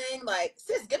wildling, like,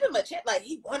 sis, give him a chance. Like,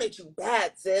 he wanted you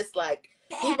bad, sis. Like,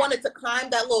 he wanted to climb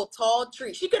that little tall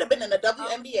tree. She could have been in the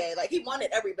WNBA. Like, he wanted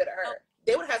every bit of her.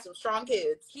 They would have had some strong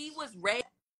kids. He was ready.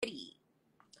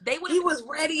 He was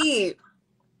ready.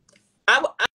 I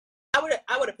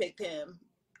would have picked him.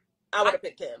 I would have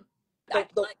picked him.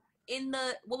 In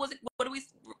the, what do we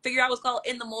figure out what's called?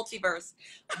 In the multiverse.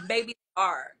 Maybe they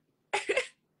are.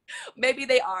 Maybe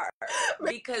they are.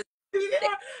 Because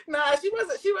nah, she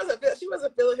wasn't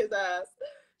feeling his ass.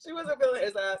 She wasn't feeling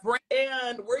his ass.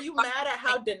 And were you mad at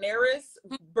how Daenerys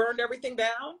burned everything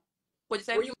down? What'd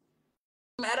you say? Were you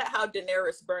mad at how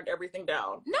Daenerys burned everything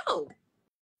down? No.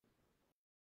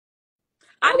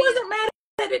 I wasn't mad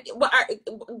at it. Well,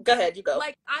 go ahead, you go.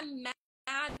 Like, I'm mad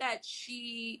that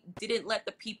she didn't let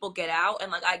the people get out,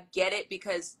 and like, I get it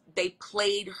because they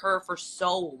played her for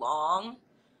so long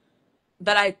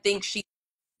that I think she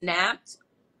snapped.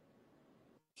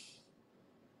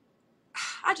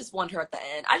 I just want her at the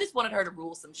end. I just wanted her to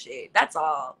rule some shit. That's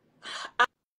all.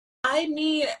 I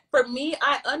mean, for me,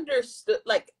 I understood.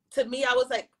 Like, to me, I was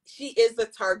like, she is a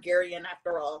Targaryen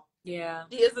after all. Yeah.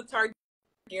 She is a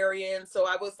Targaryen. So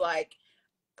I was like,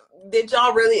 did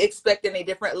y'all really expect any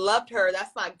different? Loved her.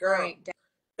 That's my girl. Right.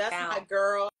 That's my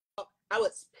girl. I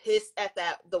was pissed at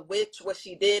the witch, what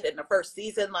she did in the first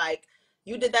season. Like,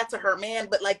 you did that to her man,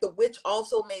 but like the witch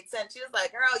also made sense. She was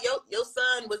like, girl, your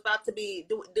son was about to be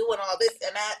doing all this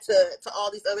and that to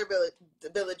all these other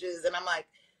villages. And I'm like,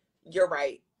 you're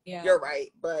right. Yeah. You're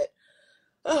right. But,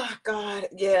 oh God,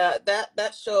 yeah,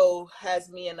 that show has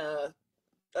me in a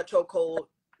chokehold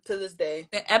to this day.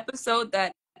 The episode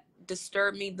that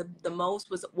disturbed me the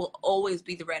most will always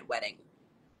be the Red Wedding.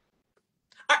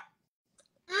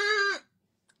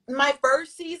 My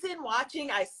first season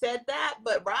watching, I said that,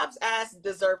 but Rob's ass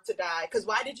deserved to die. Because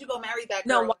why did you go marry that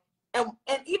girl? No.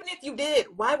 And even if you did,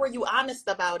 why were you honest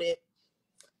about it?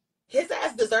 His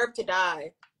ass deserved to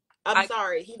die. I'm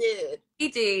sorry, he did. He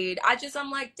did. I'm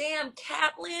like, damn,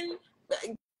 Catelyn.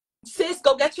 Sis,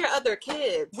 go get your other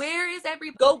kids. Where is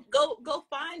everybody? Go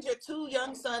find your 2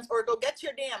 young sons, or go get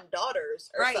your damn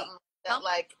daughters, or something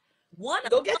like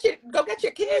that. Go get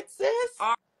your kids, sis.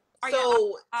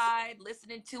 So I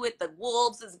listening to it. The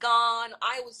wolves is gone.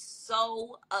 I was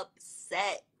so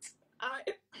upset.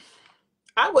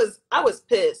 I was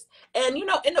pissed. And you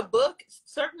know, in the book,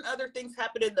 certain other things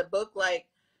happen in the book, like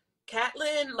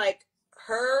Catelyn,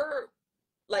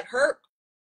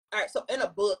 all right, so in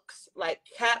the books, like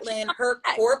Catelyn, her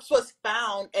corpse was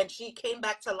found and she came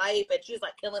back to life and she's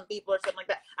like killing people or something like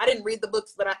that. I didn't read the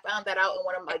books, but I found that out in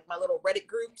one of my little Reddit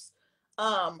groups.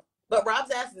 But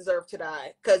Rob's ass deserved to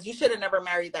die because you should have never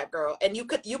married that girl. And you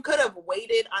could have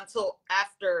waited until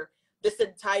after this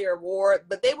entire war,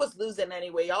 but they was losing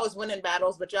anyway. Y'all was winning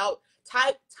battles, but y'all,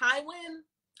 Tywin,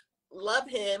 love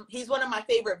him. He's one of my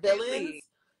favorite villains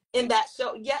in that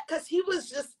show. Yeah, because he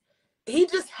just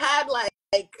had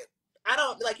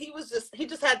he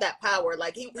just had that power.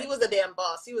 Like he was a damn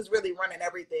boss. He was really running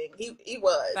everything. He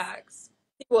was. Facts.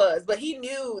 He was, but he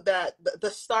knew that the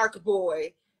Stark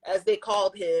boy, as they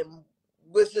called him,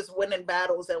 was just winning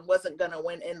battles and wasn't gonna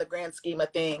win in the grand scheme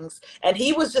of things. And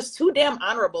he was just too damn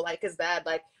honorable, like his dad.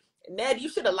 Like, Ned, you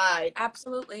should have lied.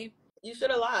 Absolutely, you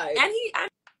should have lied. And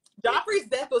Joffrey's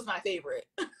death was my favorite.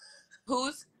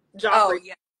 Who's? Joffrey? Oh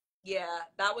yeah,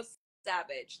 that was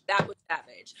savage. That was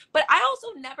savage. But I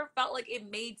also never felt like it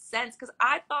made sense because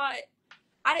I thought,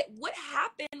 what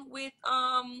happened with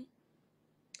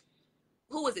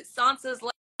who was it? Sansa's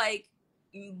like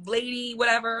lady,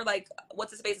 whatever, like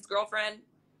what's his face's girlfriend?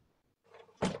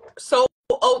 So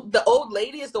oh, the old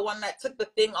lady is the one that took the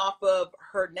thing off of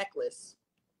her necklace.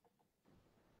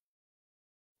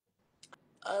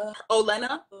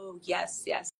 Olena? Oh, yes,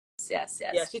 yes, yes,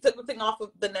 Yeah, yes. she took the thing off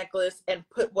of the necklace and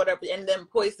put whatever, and then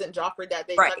poisoned Joffrey that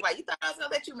day. Right. Talking about, you thought I was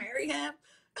gonna let you marry him?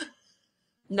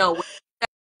 No, when she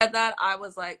said that, I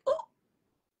was like, oh.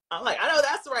 I'm like, I know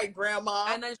that's right, Grandma.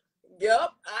 And then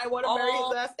Yep, I want to marry his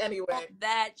all ass anyway.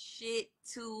 that shit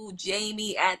to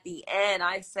Jamie at the end,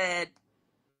 I said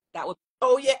that would.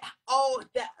 Oh yeah. Oh,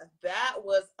 that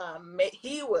was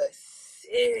he was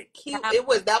sick.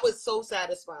 that, That was so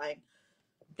satisfying.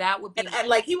 that would be And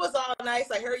like he was all nice,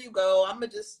 like, here you go. I'm gonna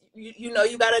just you know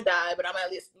you gotta die, but I'm gonna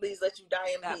at least let you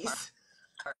die in that part. peace.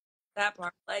 That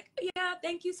part. Like, yeah,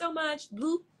 thank you so much.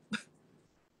 Bloop.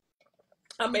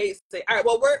 Amazing. All right,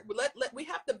 well we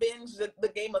have to binge the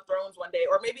Game of Thrones one day,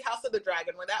 or maybe House of the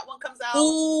Dragon when that one comes out.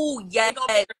 Ooh, yes. We're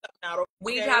gonna figure something out.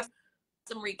 We need Okay. to have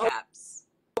some recaps.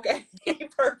 Okay.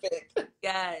 Perfect.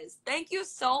 Yes. Thank you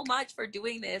so much for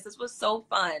doing this. This was so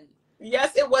fun.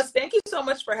 Yes, it was. Thank you so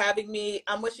much for having me.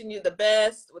 I'm wishing you the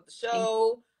best with the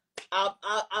show.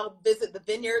 I'll visit the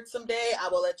vineyard someday. I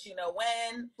will let you know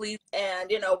when. Please.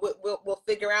 And we'll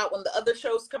figure out when the other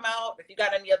shows come out. If you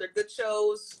got any other good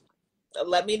shows,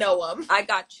 let me know them. I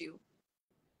got you.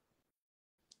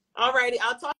 All righty.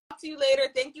 I'll talk to you later.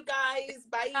 Thank you guys.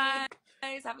 Bye. Bye,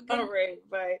 guys. Have a good All right.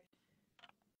 Bye.